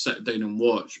want to sit down and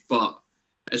watch. But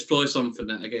it's probably something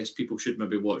that I guess people should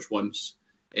maybe watch once.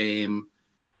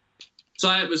 So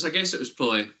I guess it was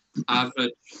probably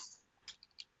average.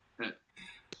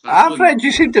 Average?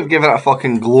 You seem to have given it a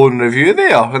fucking glowing review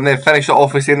there, and then finished it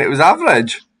off with saying it was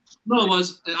average. No, it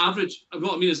was average.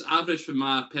 What I mean is average from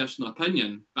my personal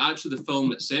opinion, but actually the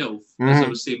film itself, as I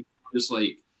was saying, was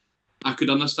like, I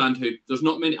could understand how there's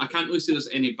not many. I can't really say there's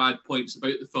any bad points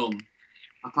about the film,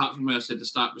 apart from where I said the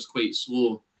start was quite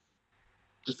slow.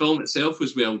 The film itself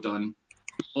was well done.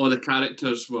 All the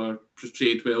characters were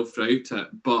portrayed well throughout it,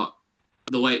 but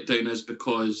the letdown is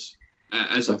because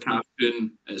it is a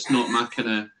cartoon. It's not my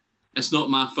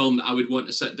film that I would want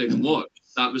to sit down and watch.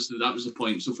 That was the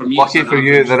point. So for me, lucky for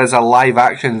you, there is a live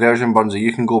action version, Bunsey.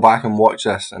 You can go back and watch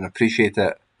this and appreciate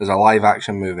it as a live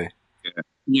action movie.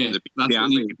 Yeah, the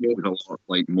anime was a lot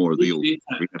like more real.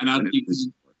 And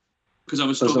because I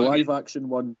was There's a live action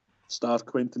one star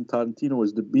Quentin Tarantino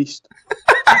as the Beast.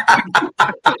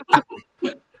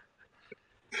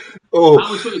 Oh, that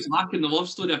was what was lacking the love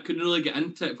story. I couldn't really get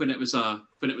into it when it was a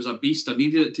beast. I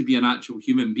needed it to be an actual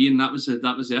human being. That was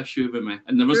the issue with me,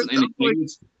 and there wasn't any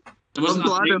things. There wasn't.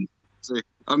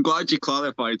 I'm glad you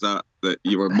clarified that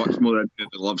you were much more into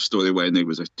the love story when it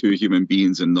was two human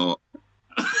beings and not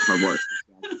my work.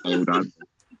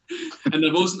 And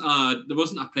there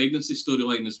wasn't a pregnancy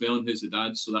storyline as well in Who's the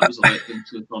Dad, so that was a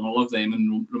letdown on all of them,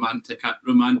 and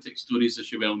romantic stories,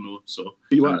 as you well know. So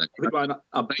you want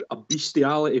a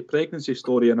bestiality pregnancy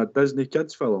story in a Disney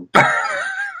kids film?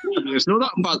 It's not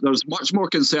that, but there's much more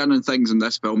concerning things in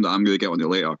this film that I'm going to get on to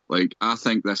later. Like, I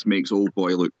think this makes Old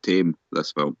Boy look tame,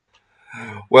 this film.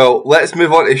 Well, let's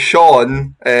move on to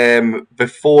Sean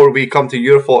before we come to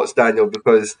your thoughts, Daniel,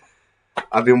 because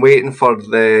I've been waiting for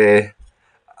the.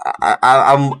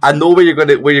 I know where you're going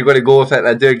to go with it, and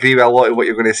I do agree with a lot of what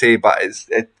you're going to say, but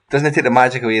it doesn't take the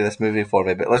magic away of this movie for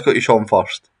me. But let's go to Sean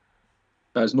first.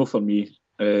 It's not for me.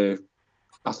 I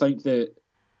think that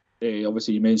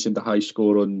obviously you mentioned the high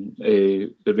score on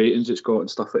the ratings it's got and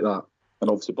stuff like that, and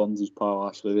obviously Burns' pal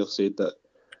Ashley there said that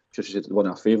she said it's one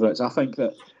of her favourites. I think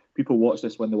that people watch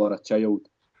this when they were a child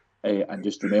and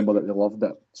just remember that they loved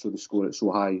it, so they score it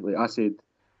so high. Like I said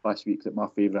last week that my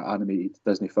favourite animated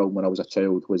Disney film when I was a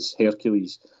child was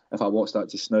Hercules. If I watched that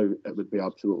just now, it would be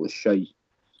absolutely shite.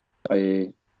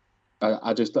 I'm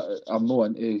not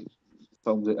into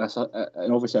films like this,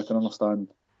 and obviously I can understand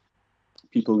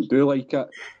people who do like it.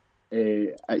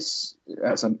 It's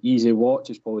an easy watch.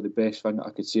 It's probably the best thing that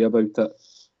I could say about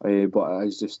it. But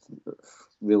it's just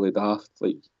really daft.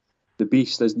 Like, the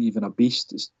beast isn't even a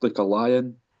beast. It's like a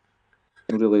lion.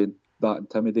 Not really that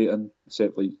intimidating,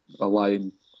 except like a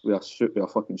lion with a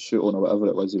fucking suit on or whatever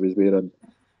it was he was wearing.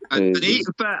 An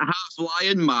 8-foot half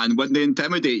lion man wouldn't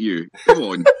intimidate you. Come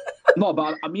on. No,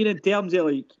 but I mean in terms of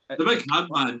like the big hand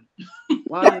man.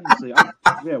 Lions,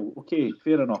 well, okay,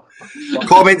 fair enough. But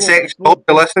comment section. You're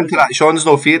listening to that. Sean's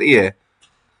no fear to you.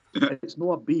 It's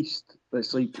not a beast.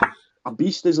 It's like a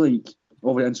beast is like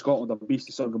over in Scotland. A beast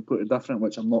is something completely different,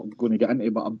 which I'm not going to get into.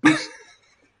 But a beast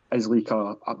is like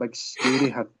a big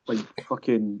scary, like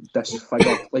fucking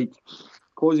disfigured. Like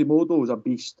Quasimodo is a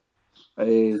beast.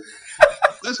 This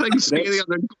thing's scarier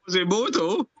than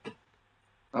Quasimodo.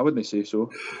 I wouldn't say so.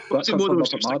 Quasimodo's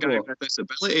just a guy with a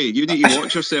disability. You need to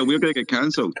watch yourself. We're going to get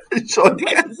cancelled. It's not,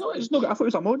 I thought it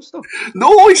was a monster.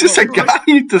 No, he's just a guy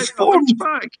who disformed.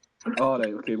 All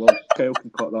right, okay. Well, Kyle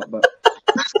can cut that bit.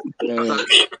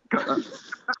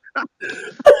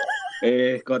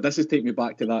 God, this is taking me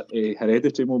back to that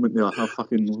Hereditary moment there. I've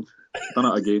fucking done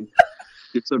it again.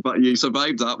 You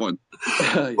survived that one.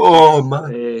 Oh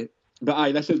man. But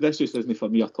aye, this just isn't for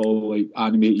me at all. Like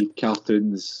animated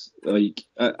cartoons, like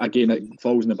again, it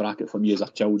falls in the bracket for me as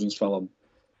a children's film.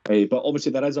 But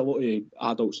obviously there is a lot of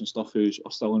adults and stuff who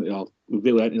are still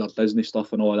really into their Disney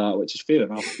stuff and all that, which is fair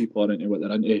enough. People are into what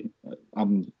they're into.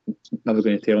 I'm never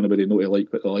going to tell anybody not to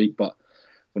like what they like, but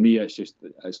for me,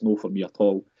 it's no for me at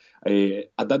all. I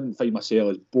didn't find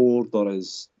myself as bored or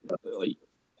as like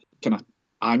kind of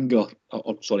angry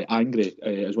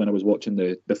as when I was watching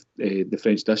the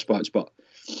French Dispatch, but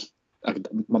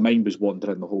my mind was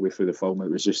wandering the whole way through the film.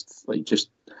 It was just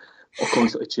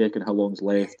constantly checking how long's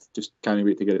left, just can't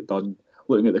wait to get it done,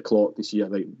 looking at the clock to see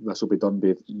like this will be done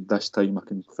by this time I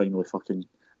can finally fucking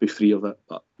be free of it.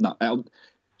 But nah,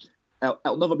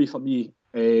 it'll never be for me.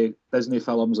 Disney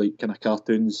films, like kind of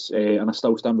cartoons, and I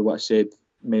still stand by what I said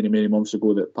many months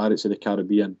ago, that Pirates of the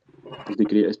Caribbean is the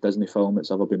greatest Disney film that's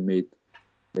ever been made.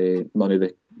 None of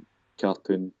the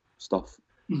cartoon stuff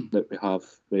that we have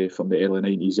from the early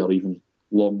 90s or even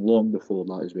long before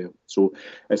that as well. So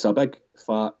it's a big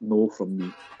fat no from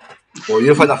me. Well,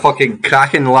 you've had a fucking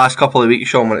cracking the last couple of weeks,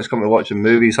 Sean, when it's come to watching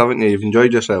movies, haven't you? You've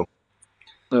enjoyed yourself.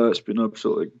 It's been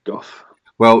absolutely guff.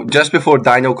 Well, just before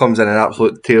Daniel comes in and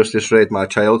absolute tears to shred my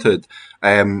childhood,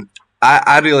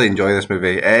 I really enjoy this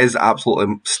movie. It is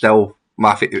absolutely still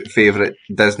my favourite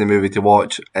Disney movie to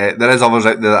watch. There is others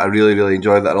out there that I really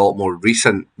enjoy that are a lot more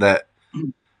recent, that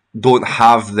don't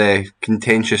have the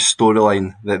contentious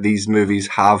storyline that these movies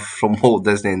have from Walt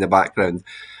Disney in the background.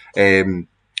 There's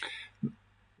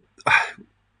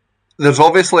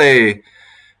obviously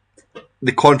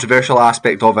the controversial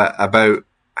aspect of it about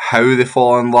how they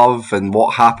fall in love and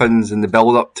what happens in the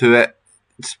build up to it.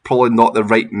 It's probably not the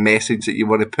right message that you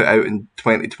want to put out in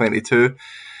 2022.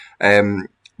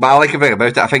 But I like everything about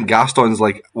it. I think Gaston's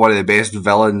like one of the best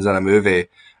villains in a movie,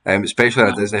 especially in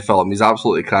a Disney film. He's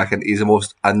absolutely cracking. He's the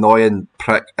most annoying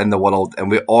prick in the world,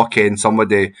 and we all ken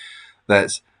somebody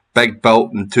that's big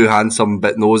built and too handsome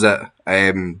but knows it,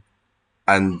 and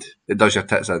it does your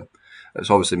tits in. It's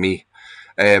obviously me.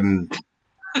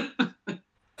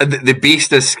 The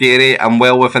Beast is scary. I'm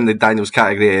well within the Daniels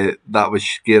category. That would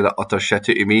scare the utter shit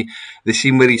out of me. The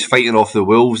scene where he's fighting off the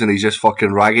wolves and he's just fucking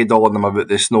ragdolling them about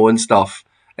the snow and stuff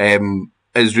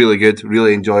is really good.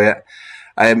 Really enjoy it.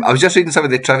 I was just reading some of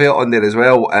the trivia on there as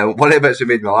well. One of the bits that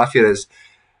made me laugh here is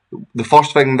the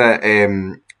first thing that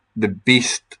the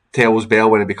Beast tells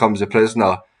Belle when he becomes a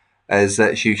prisoner is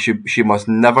that she must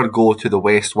never go to the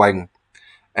West Wing.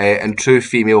 In true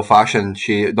female fashion,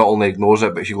 she not only ignores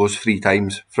it, but she goes 3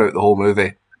 times throughout the whole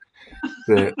movie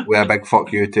with a big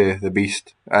fuck you to the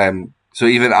Beast. So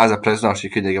even as a prisoner, she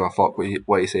couldn't give a fuck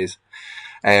what he says.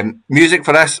 Music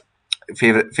for this,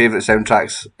 favourite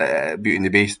soundtracks, Beauty and the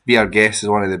Beast. Be Our Guest is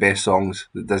one of the best songs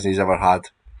that Disney's ever had.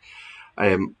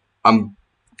 I'm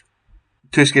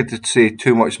too scared to say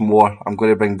too much more. I'm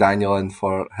going to bring Daniel in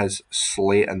for his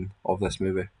slating of this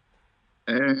movie.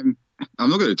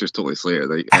 I'm not going to just totally slate it.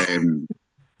 Like,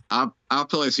 I've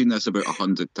probably seen this about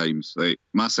 100 times. Like,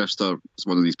 my sister is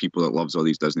one of these people that loves all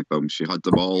these Disney films. She had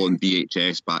them all on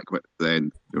VHS back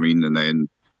then, and then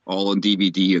all on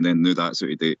DVD, and then knew that's out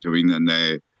of date.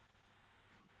 And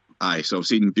so I've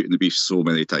seen Beauty and the Beast so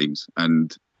many times,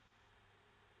 and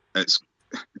it's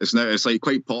like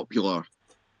quite popular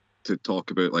to talk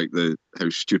about like how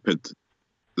stupid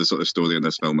the sort of story in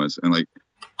this film is, and like.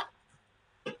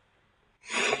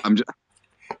 I'm just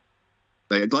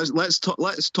like,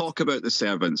 let's talk about the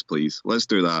servants, please. Let's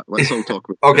do that. Let's all talk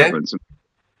about the servants.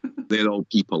 They're all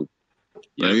people,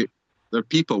 right? They're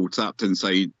people trapped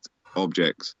inside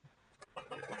objects.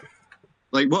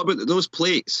 Like, what about those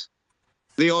plates?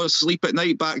 They all sleep at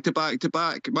night, back to back to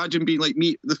back. Imagine being like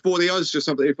me, the 4 of us just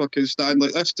have to fucking stand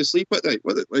like this to sleep at night.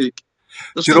 Like,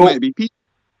 there's still going to be people.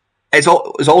 It's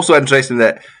also interesting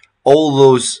that all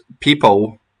those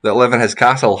people that live in his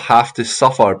castle have to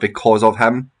suffer because of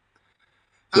him.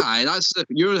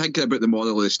 You're thinking about the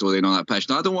moral of the story and all that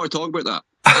passion. I don't want to talk about that.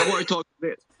 I want to talk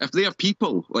about if they are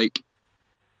people, like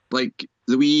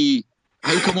the wee.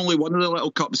 How come only one of the little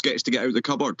cups gets to get out of the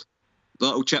cupboard? The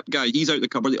little chip guy, he's out the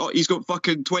cupboard. Oh, he's got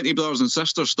fucking 20 brothers and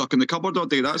sisters stuck in the cupboard all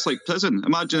day. That's like prison.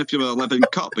 Imagine if you were a living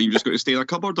cup and you just got to stay in a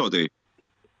cupboard all day.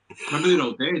 Maybe they're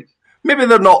all dead. Maybe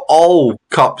they're not all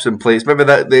cups and plates. Maybe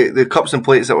the cups and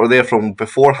plates that were there from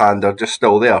beforehand are just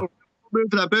still there.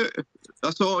 Moving about. I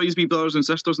saw all his wee brothers and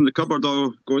sisters in the cupboard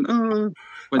all going,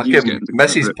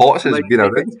 Mrs. Potts has been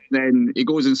around. Then he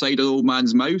goes inside an old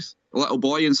man's mouth. A little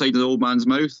boy inside an old man's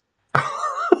mouth.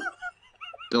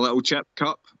 The little chip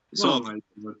cup. So, and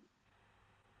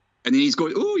then he's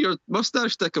going, oh, your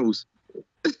moustache tickles.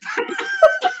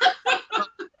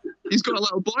 He's got a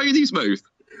little boy in his mouth.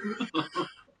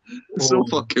 It's so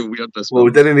fucking weird.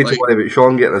 We didn't need to worry about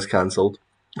Sean getting us cancelled.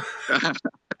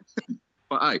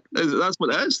 But that's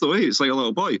what it is, though. It's like a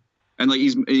little boy, and like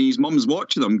his mum's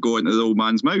watching him go into the old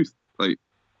man's mouth. Like,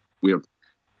 weird.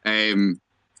 And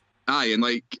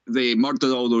like they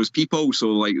murdered all those people.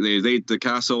 So like they raid the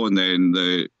castle, and then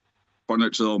the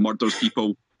furniture all murders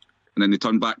people, and then they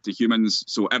turn back to humans.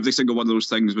 So every single one of those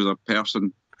things was a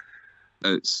person.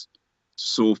 It's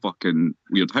so fucking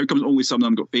weird. How come only some of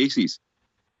them got faces?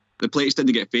 The plates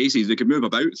didn't get faces. They could move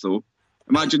about, though.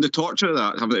 Imagine the torture of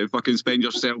that, having to fucking spend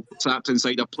yourself trapped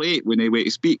inside a plate when they wait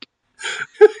to speak.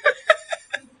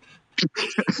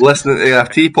 Listening to a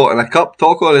teapot and a cup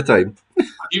talk all the time. Have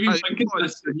you been thinking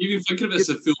of this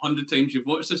a full 100 times you've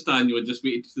watched this, Daniel, and just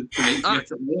waited to get it right?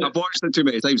 I've watched it too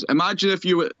many times. Imagine if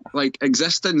you were, like,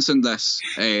 existence in this,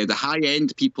 the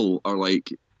high-end people are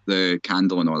like the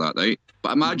candle and all that, right?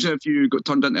 But imagine if you got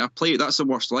turned into a plate. That's the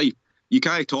worst life. You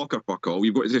can't talk or fuck all.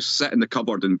 You've got to just sit in the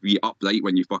cupboard and be upright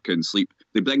when you fucking sleep.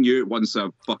 They bring you out once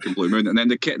a fucking blue moon, and then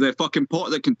the fucking pot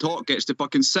that can talk gets to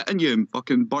fucking sit in you and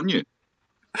fucking burn you.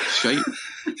 Shite.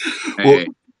 Well,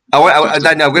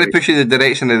 Daniel, I'm going to push you in the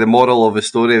direction of the moral of the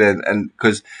story then, and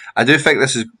because I do think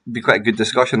this would be quite a good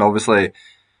discussion. Obviously,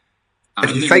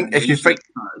 if you think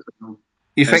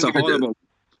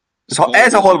it's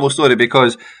a horrible story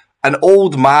because an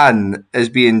old man is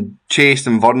being chased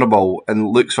and vulnerable and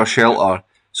looks for shelter,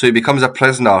 so he becomes a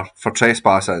prisoner for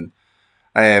trespassing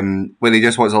when he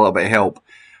just wants a little bit of help.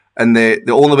 And the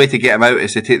only way to get him out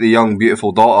is to take the young,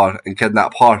 beautiful daughter and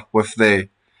kidnap her with the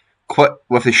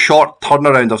short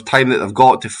turnaround of time that they've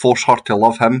got to force her to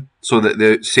love him so that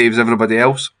it saves everybody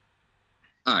else.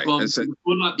 Well,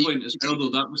 before that point as well,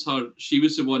 though, that was her. She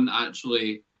was the one that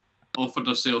actually offered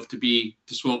herself to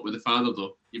swap with the father,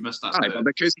 though. You missed that. Aye, but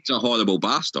because he's a horrible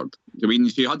bastard. I mean,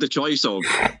 if you had the choice of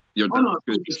your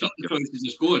the choice is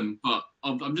just going, but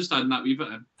I'm just adding that wee bit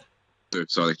in. Oh,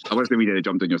 sorry, I wasn't meaning to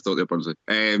jump in your thought there, Burnsley.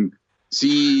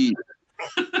 See,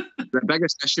 the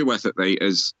biggest issue with it, right,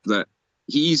 is that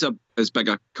he's as big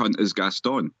a cunt as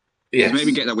Gaston. Yes. He's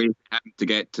maybe getting away with him to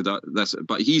get to this,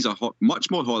 but he's a much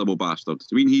more horrible bastard.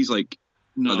 I mean, he's like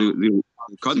the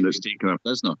cunt that's taken her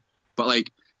prisoner. But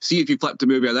like, see if you flipped the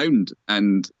movie around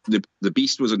and the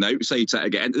beast was on the outside trying to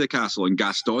get into the castle and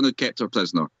Gaston had kept her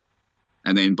prisoner.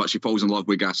 But she falls in love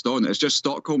with Gaston. It's just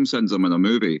Stockholm Syndrome in a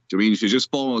movie. Do you mean she's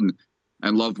just fallen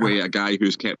in love with a guy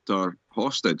who's kept her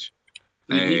hostage?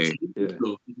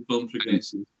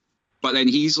 But then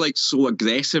he's like so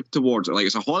aggressive towards it. Like,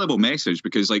 it's a horrible message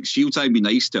because like she'll try and be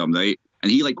nice to him, right?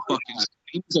 And he like fucking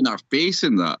screams in her face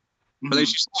in that. But then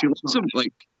she loves him.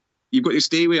 Like, you've got to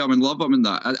stay with him and love him and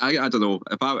that. I don't know.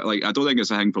 I don't think it's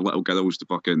a thing for little girls to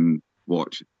fucking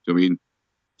watch. Do you know what I mean?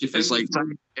 It's like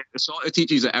it sort of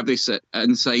teaches that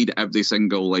inside every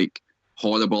single like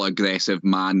horrible, aggressive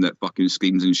man that fucking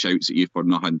screams and shouts at you for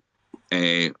nothing.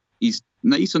 He's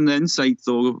nice on the inside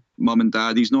though, mum and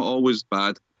dad. He's not always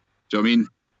bad. Do you know what I mean?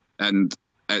 And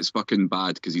it's fucking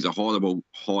bad because he's a horrible,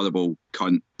 horrible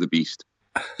cunt, the beast.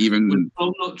 Even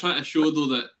I'm not trying to show though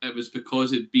that it was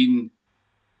because it'd been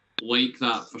like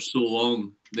that for so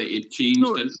long that it changed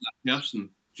into that person.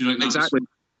 Do you know what exactly?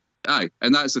 Aye,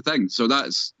 and that's the thing. So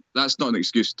that's not an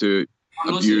excuse to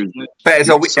abuse. But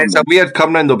it's a weird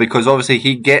come round though, because obviously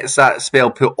he gets that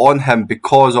spell put on him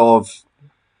because of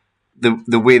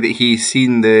the way that he's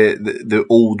seen the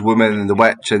old woman and the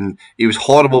witch, and he was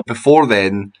horrible before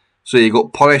then. So he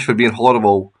got punished for being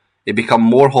horrible. He become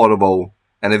more horrible,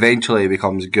 and eventually he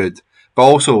becomes good. But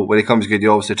also, when he becomes good, he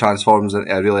obviously transforms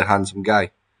into a really handsome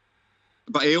guy.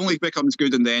 But he only becomes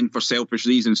good in the end for selfish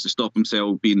reasons to stop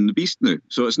himself being the beast now.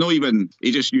 So it's not even,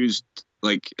 he just used,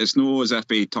 like, it's not as if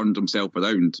he turned himself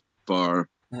around for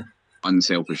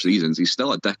unselfish reasons. He's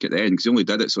still a dick at the end because he only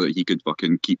did it so that he could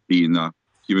fucking keep being a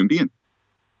human being.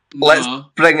 Let's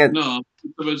bring it. No,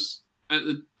 it was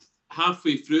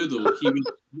halfway through though.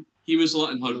 He was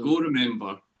letting her go.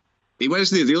 Remember? He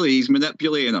wasn't really. He's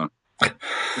manipulating her.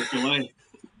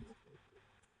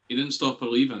 He didn't stop her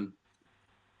leaving.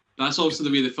 That's also the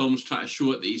way the films try to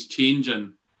show it that he's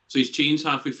changing. So he's changed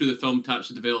halfway through the film to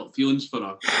actually develop feelings for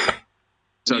her.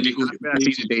 So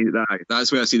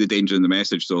that's where I see the danger in the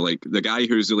message. So like the guy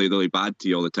who's really, really bad to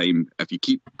you all the time, if you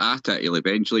keep at it, he'll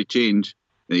eventually change.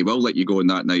 And he will let you go on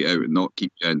that night out and not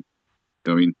keep you in. You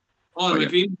know what I mean? Oh, I'm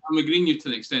agreeing you to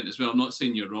an extent as well. I'm not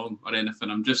saying you're wrong or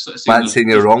anything. I'm just saying... I'm saying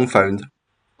you're wrong, found.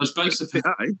 There's bits of...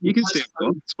 You can say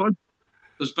it's fun.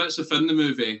 There's bits within the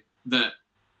movie that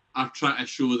are trying to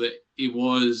show that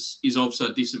he's obviously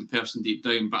a decent person deep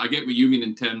down, but I get what you mean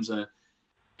in terms of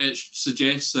it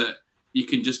suggests that you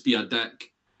can just be a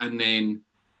dick and then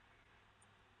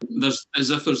there's as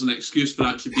if there's an excuse for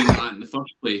actually being that in the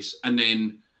first place, and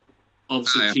then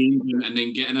obviously changing and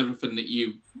then getting everything that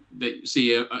you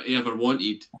ever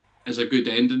wanted is a good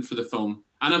ending for the film.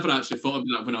 I never actually thought of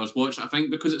that when I was watching. I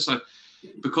think because it's a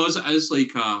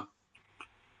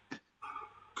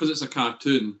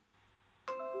cartoon,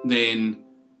 then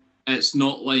it's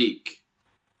not like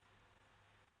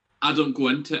I don't go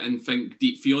into it and think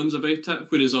deep feelings about it,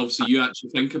 whereas obviously you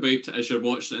actually think about it as you're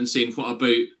watching it and saying, what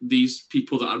about these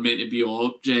people that are meant to be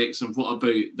objects, and what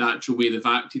about the actual way they've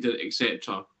acted it,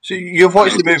 etc. So you've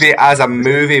watched the movie as a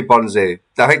movie, Burnsy.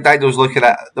 I think Daniel's looking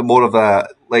at the more of a,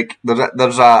 like,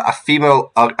 there's a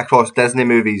female across Disney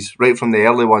movies, right from the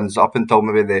early ones up until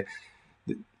maybe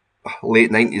the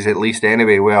late 90s at least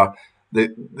anyway, where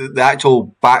the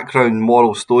actual background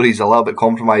moral story is a little bit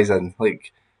compromising,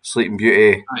 like Sleeping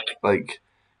Beauty, like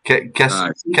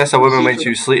kiss a woman when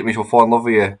she's sleeping and she'll fall in love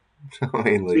with you. I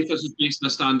mean, like, if this was based on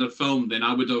a standard film, then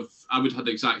I would have had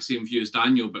the exact same view as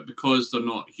Daniel, but because they're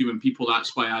not human people,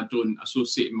 that's why I don't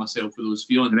associate myself with those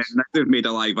feelings. And then they've made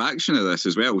a live action of this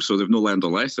as well, so they've not learned a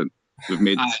lesson. They've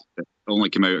made it only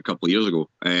came out a couple of years ago.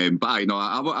 But I know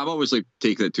I've always like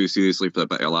taken it too seriously for a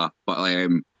bit of laugh. But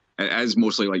it is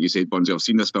mostly like you said, Bungie. I've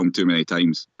seen this film too many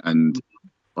times, and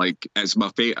like it's my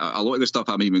favorite. A lot of the stuff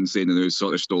I'm even saying in is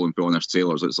sort of stolen from Honest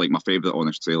Trailers. It's like my favourite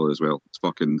Honest Trailer as well. It's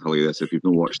fucking hilarious if you've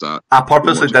not watched that. I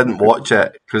purposely didn't watch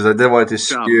it because I didn't want to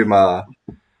skew my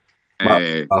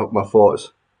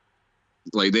thoughts.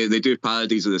 Like they do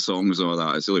parodies of the songs and all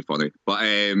that. It's really funny. But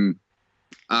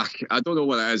I don't know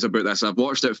what it is about this. I've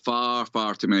watched it far,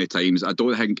 far too many times. I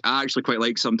actually quite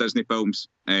like some Disney films,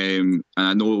 and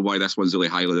I know why this one's really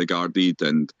highly regarded.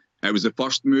 And it was the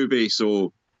first movie,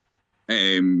 so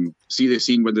see the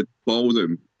scene with the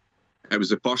ballroom. It was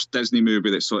the first Disney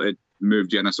movie that sort of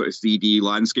moved you in a sort of 3D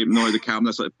landscape. No, the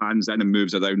camera sort of pans in and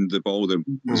moves around the ballroom.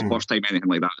 It was the first time anything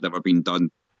like that had ever been done.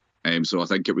 So I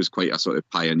think it was quite a sort of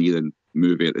pioneering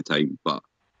movie at the time. But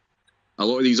a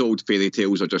lot of these old fairy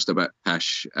tales are just a bit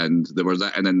pish, and they were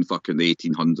written in fucking the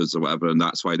 1800s or whatever, and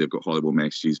that's why they've got horrible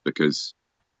messages, because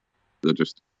they're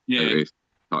just out of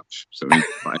touch. So, but,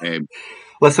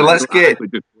 listen, let's get.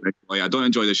 I don't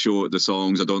enjoy the show, the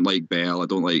songs. I don't like Belle. I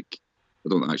don't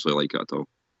actually like it at all.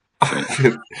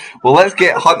 Right. Well, let's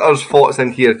get Hunter's thoughts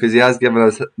in here, because he has given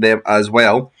us them as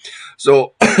well.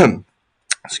 So,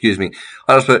 excuse me.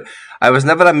 Hunter's put, I was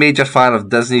never a major fan of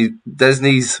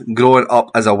Disney's growing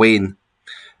up as a Wayne.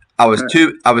 I was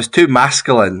too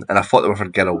masculine, and I thought they were for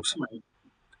girls.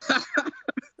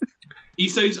 He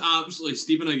sounds absolutely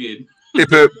Stephen again. He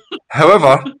put,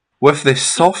 however, with the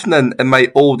softening in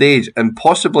my old age and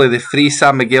possibly the 3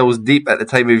 San Miguel's deep at the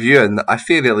time of viewing, I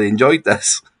thoroughly enjoyed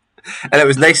this. And it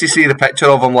was nice to see the picture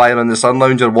of him lying on the sun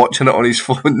lounger watching it on his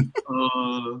phone.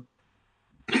 Oh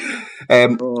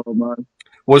man!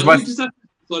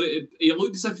 He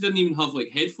looked as if he didn't even have like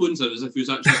headphones on, as if he was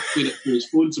actually playing it through his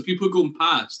phone. So people going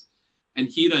past and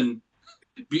hearing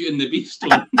Beauty and the Beast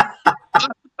on.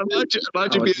 Imagine I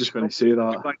was just going to say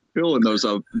that. Cool, and there's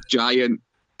a giant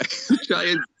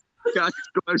Scottish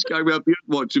guy with a beard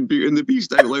watching Beauty and the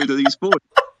Beast out loud on his phone.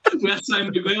 With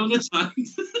Sam Miguel on his hand.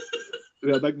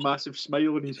 With a big massive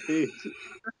smile on his face.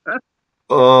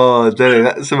 Oh, Denny,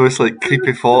 that's the most like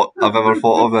creepy thought I've ever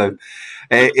thought of now.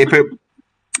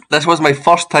 This was my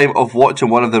first time of watching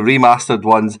one of the remastered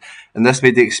ones, and this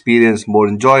made the experience more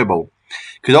enjoyable.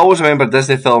 Could always remember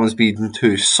Disney films being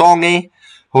too songy.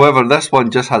 However, this one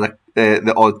just had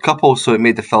the odd couple, so it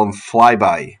made the film fly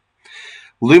by.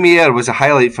 Lumiere was a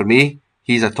highlight for me.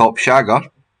 He's a top shagger.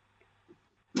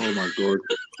 Oh my god,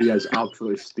 he is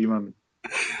absolutely steaming.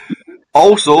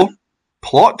 Also,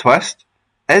 plot twist,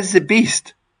 is the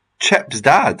Beast Chip's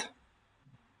dad?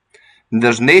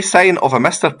 There's no sign of a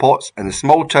Mr. Potts, and the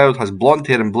small child has blonde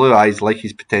hair and blue eyes like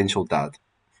his potential dad.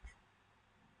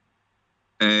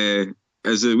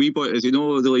 Is the wee boy, is he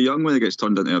no really young when he gets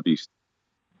turned into a beast?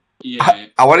 Yeah.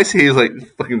 I want to say he's like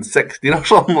fucking 16 or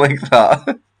something like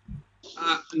that.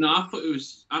 No, I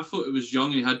thought it was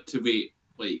young. He had to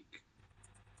wait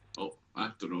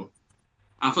I don't know.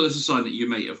 I thought this is something that you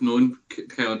might have known,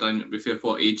 Kyle, down before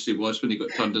what age he was when he got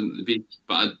turned into the beast.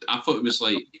 But I thought it was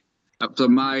like after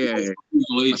my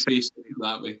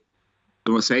that way.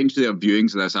 So essentially of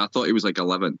viewings of this, I thought he was like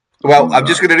 11. Well, I'm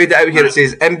just going to read it out here. It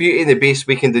says, in Beauty and the Beast,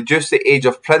 we can deduce the age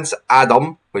of Prince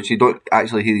Adam, which you don't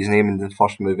actually hear his name in the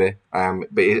first movie, but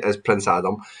he is Prince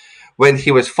Adam, when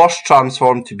he was first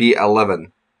transformed to be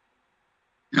 11.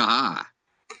 Ah.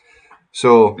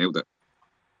 So, nailed it.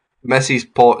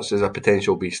 Mrs. Potts is a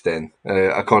potential beast then,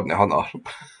 according to Hunter.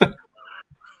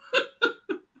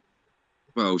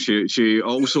 Well, she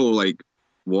also like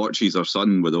watches her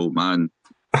son with old man,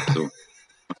 so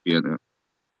must be in it.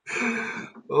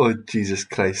 Oh, Jesus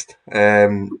Christ.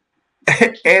 Anyway,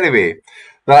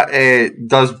 that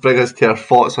does bring us to our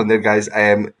thoughts on there, guys.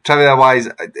 Trivia-wise,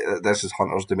 this is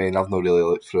Hunter's domain. I've not really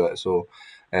looked through it, so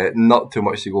not too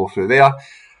much to go through there.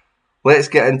 Let's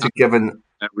get into giving...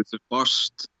 It was the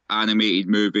first animated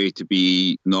movie to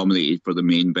be nominated for the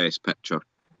main Best Picture.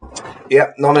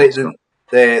 Yep, nominated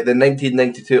the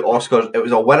 1992 Oscars. It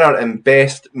was a winner in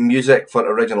Best Music for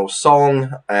Original Song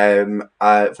for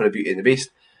The Beauty and the Beast,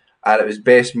 and it was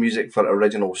Best Music for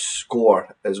Original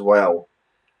Score as well.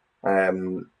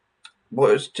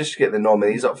 Let's just get the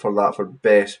nominees up for that for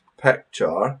Best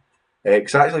Picture,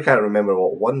 because I actually can't remember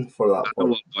what won for that I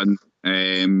know what won,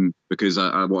 because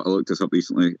I looked this up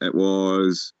recently. It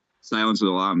was Silence of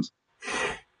the Lambs.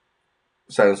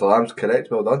 Silence of the Lambs, correct,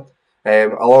 well done.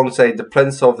 Alongside The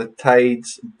Prince of the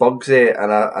Tides, Bugsy,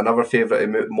 and another favourite of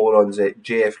Moron's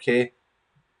JFK.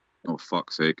 Oh,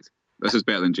 fuck's sake. This is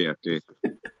better than JFK.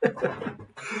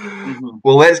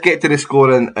 Well, let's get to the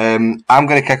scoring. I'm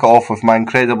going to kick it off with my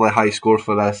incredibly high score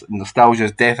for this. Nostalgia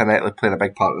is definitely playing a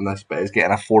big part in this, but it's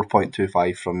getting a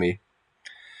 4.25 from me.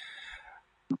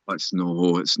 It's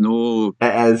no. It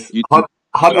is.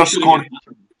 Hunter scored.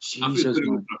 Jesus,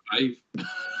 man.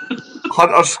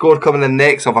 Hunter's score coming in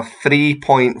next of a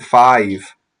 3.5.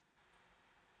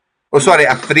 Oh, sorry,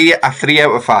 a 3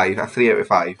 out of 5. A 3 out of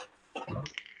 5.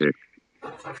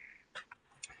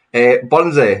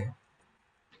 Bunzy.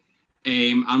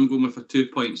 I'm going with a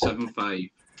 2.75.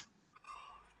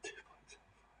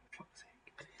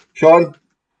 Sean.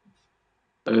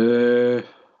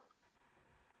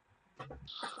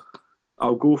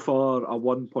 I'll go for a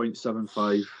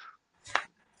 1.75.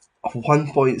 A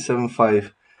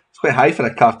 1.75. It's quite high for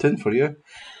a cartoon for you.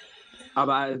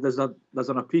 There's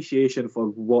an appreciation for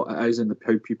what it is and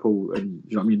how people, and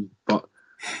you know what I mean. But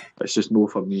it's just no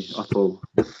for me at all.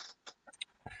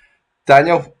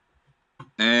 Daniel?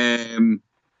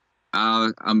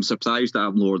 I'm surprised that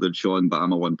I'm lower than Sean, but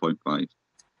I'm a 1.5.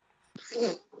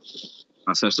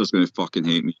 My sister's going to fucking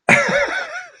hate me.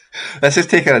 This is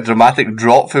taking a dramatic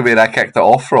drop from where I kicked it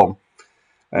off from.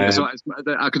 So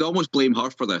I could almost blame her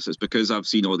for this. It's because I've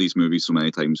seen all these movies so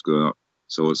many times growing up.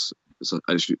 So it's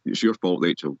your fault,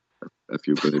 Rachel, if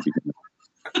you're going to be.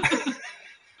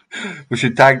 We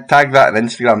should tag that on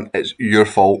Instagram. It's your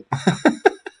fault.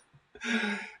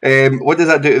 What does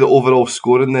that do to the overall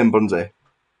scoring then, Burnsy?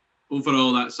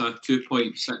 Overall, that's a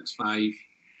 2.65.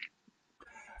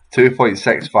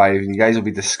 2.65, and you guys will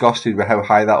be disgusted with how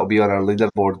high that will be on our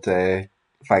leaderboard,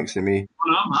 thanks to me.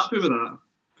 Well, I'm happy with that.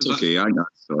 It's okay, I think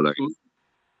that's all right.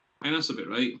 I think that's a bit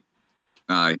right.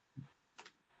 Aye.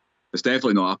 It's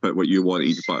definitely not up at what you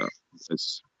wanted, but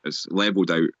it's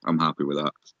levelled out. I'm happy with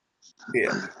that.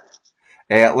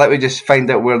 Yeah. Let me just find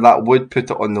out where that would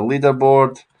put it on the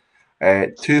leaderboard.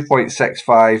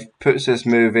 2.65 puts this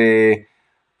movie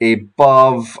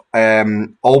above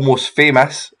Almost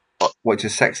Famous, which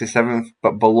is 67th,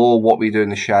 but below What We Do in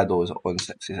the Shadows on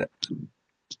 66.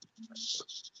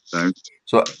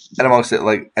 So, in amongst it,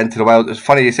 like Into the Wild, it's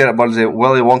funny you said it, Burnsy.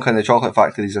 Willy Wonka and the Chocolate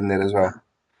Factory's in there as well.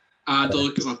 I had a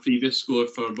look at my previous score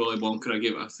for Willy Wonka. I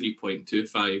gave it a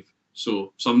 3.25.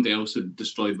 So somebody else had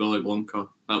destroyed Willy Wonka.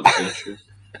 That was the issue.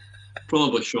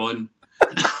 Probably Sean.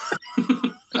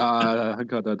 I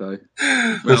think I did.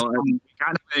 Well, we can't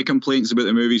have any complaints about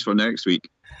the movies for next week.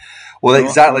 Well,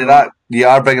 exactly that. You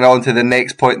are bringing on to the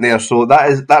next point there. So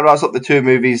that wraps up the two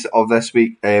movies of this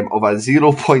week. Of a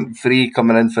 0.3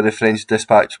 coming in for the French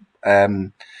Dispatch.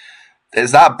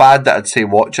 It's that bad that I'd say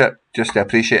watch it, just to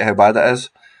appreciate how bad it is.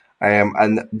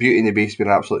 And Beauty and the Beast being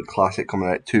an absolute classic, coming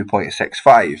in at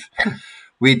 2.65.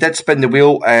 We did spin the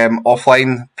wheel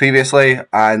offline previously,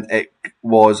 and it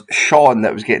was Sean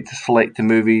that was getting to select the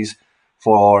movies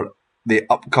for the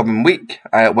upcoming week,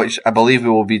 which I believe we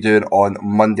will be doing on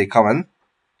Monday coming.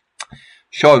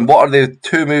 Sean, what are the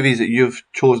two movies that you've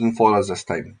chosen for us this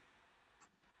time?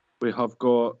 We have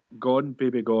got Gone,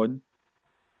 Baby Gone,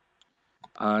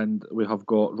 and we have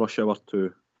got Rush Hour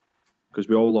 2, because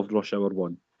we all loved Rush Hour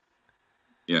 1.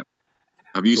 Yeah.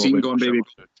 Have you seen Gone, Baby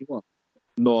Gone?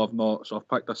 No, I've not. So I've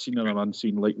picked a seen and an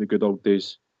unseen, like the good old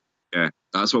days. Yeah,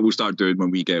 that's what we'll start doing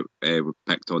when we get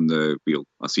picked on the wheel.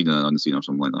 A seen and an unseen or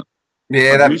something like that.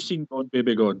 Yeah, have you seen Gone,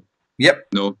 Baby Gone? Yep.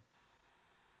 No.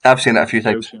 I've seen it a few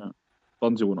times.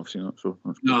 Bunzy won't have seen it, so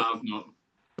no, I've not.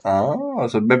 Oh,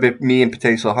 so maybe me and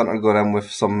potential Hunter going in with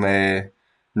some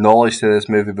knowledge to this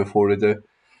movie before we do.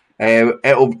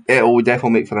 It'll definitely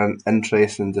make for an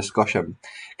interesting discussion.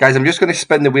 Guys, I'm just going to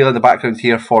spin the wheel in the background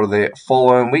here for the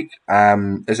following week.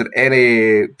 Is there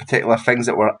any particular things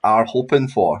that we are hoping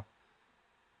for?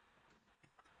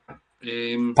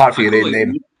 Apart from your own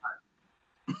name.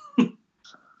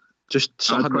 Just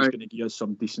something that's going to give us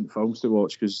some decent films to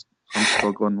watch, because I'm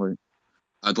struggling. Like,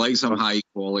 I'd like some high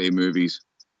quality movies.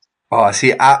 Oh,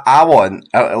 see, I want,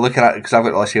 looking at it, because I've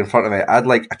got the list here in front of me, I'd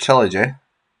like a trilogy.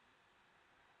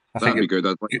 That'd be good.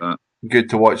 I'd like that. Good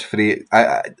to watch free.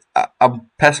 I'm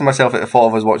pissing myself at the thought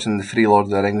of us watching the three Lord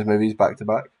of the Rings movies back to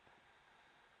back.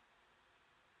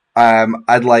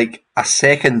 I'd like a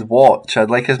second watch. I'd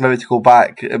like us maybe to go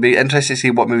back. It'd be interesting to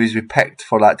see what movies we picked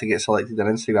for that to get selected on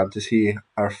Instagram, to see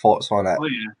our thoughts on it. Oh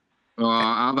yeah.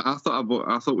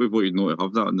 I thought we voted no to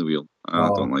have that on the wheel. I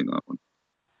don't like that one.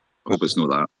 I hope it's not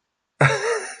that.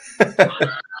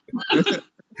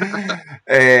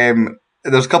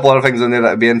 There's a couple other things on there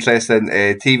that would be interesting.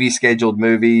 TV scheduled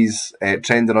movies,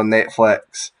 trending on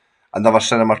Netflix. Another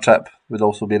cinema trip would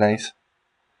also be nice.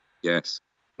 Yes.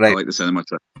 Right. I like the cinema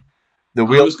trip. I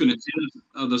was going to say,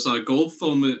 there's a golf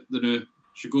film that the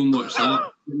should go and watch that.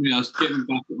 I was getting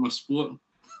back at my sport.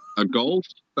 A golf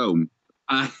film?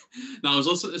 Now, I was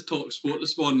listening to Talk Sport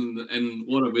this morning, and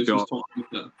Laura Woods was talking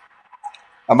about it.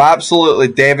 I'm absolutely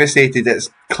devastated. It's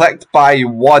clicked by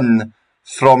one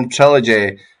from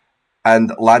Trilogy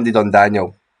and landed on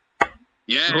Daniel.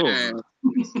 Yeah. Do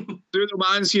the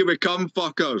man's here we come,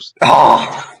 fuckers.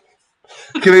 Oh.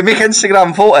 Can we make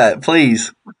Instagram vote it,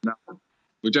 please? No.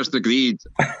 We just agreed.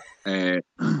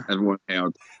 Everyone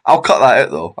heard. I'll cut that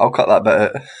out, though. I'll cut that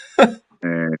bit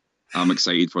out. I'm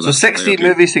excited for that. So 16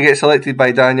 movies to get selected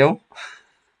by Daniel.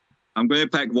 I'm going to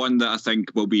pick one that I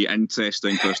think will be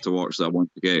interesting for us to watch, that I want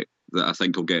to get, that I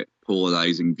think will get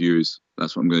polarising views.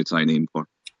 That's what I'm going to try and aim for.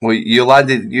 Well, you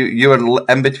landed. You were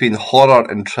in between horror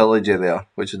and trilogy there,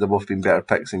 which would have both been better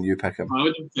picks than you picking. I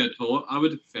would have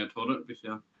preferred horror. To be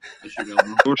fair. As you well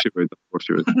know. Of course you would.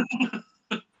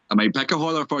 I might pick a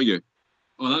horror for you.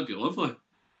 Oh, that'd be lovely.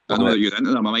 I know that you're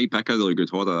into them. I might pick a really good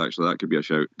horror, actually. That could be a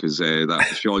shout, because that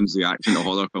Sean's reaction to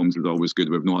horror films is always good.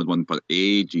 We've not had one for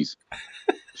ages.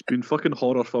 It's been fucking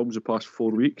horror films the past 4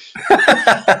 weeks.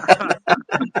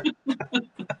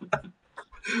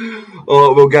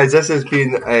 Oh, well, guys, this has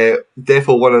been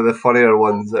definitely one of the funnier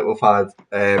ones that we've had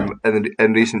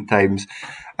in recent times.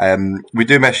 We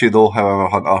do miss you, though, however,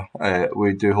 Hunter.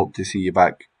 We do hope to see you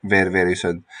back very, very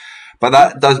soon. But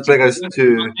that does bring us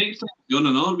to... Next time, you're on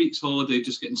another week's holiday,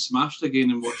 just getting smashed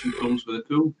again and watching films with a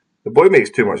pool. The boy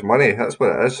makes too much money. That's what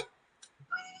it is.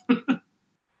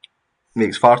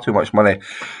 Makes far too much money.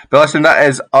 But listen, that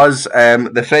is us.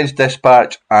 The French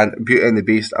Dispatch and Beauty and the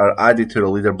Beast are added to the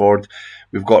leaderboard.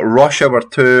 We've got Rush Hour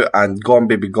 2 and Gone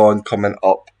Baby Gone coming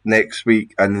up next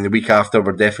week. And then the week after,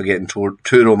 we're definitely getting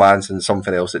True Romance and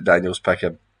something else that Daniel's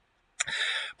picking.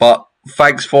 But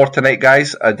thanks for tonight,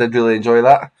 guys. I did really enjoy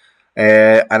that.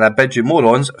 And I bid you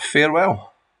morons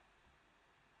farewell.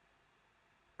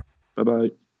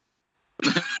 Bye-bye.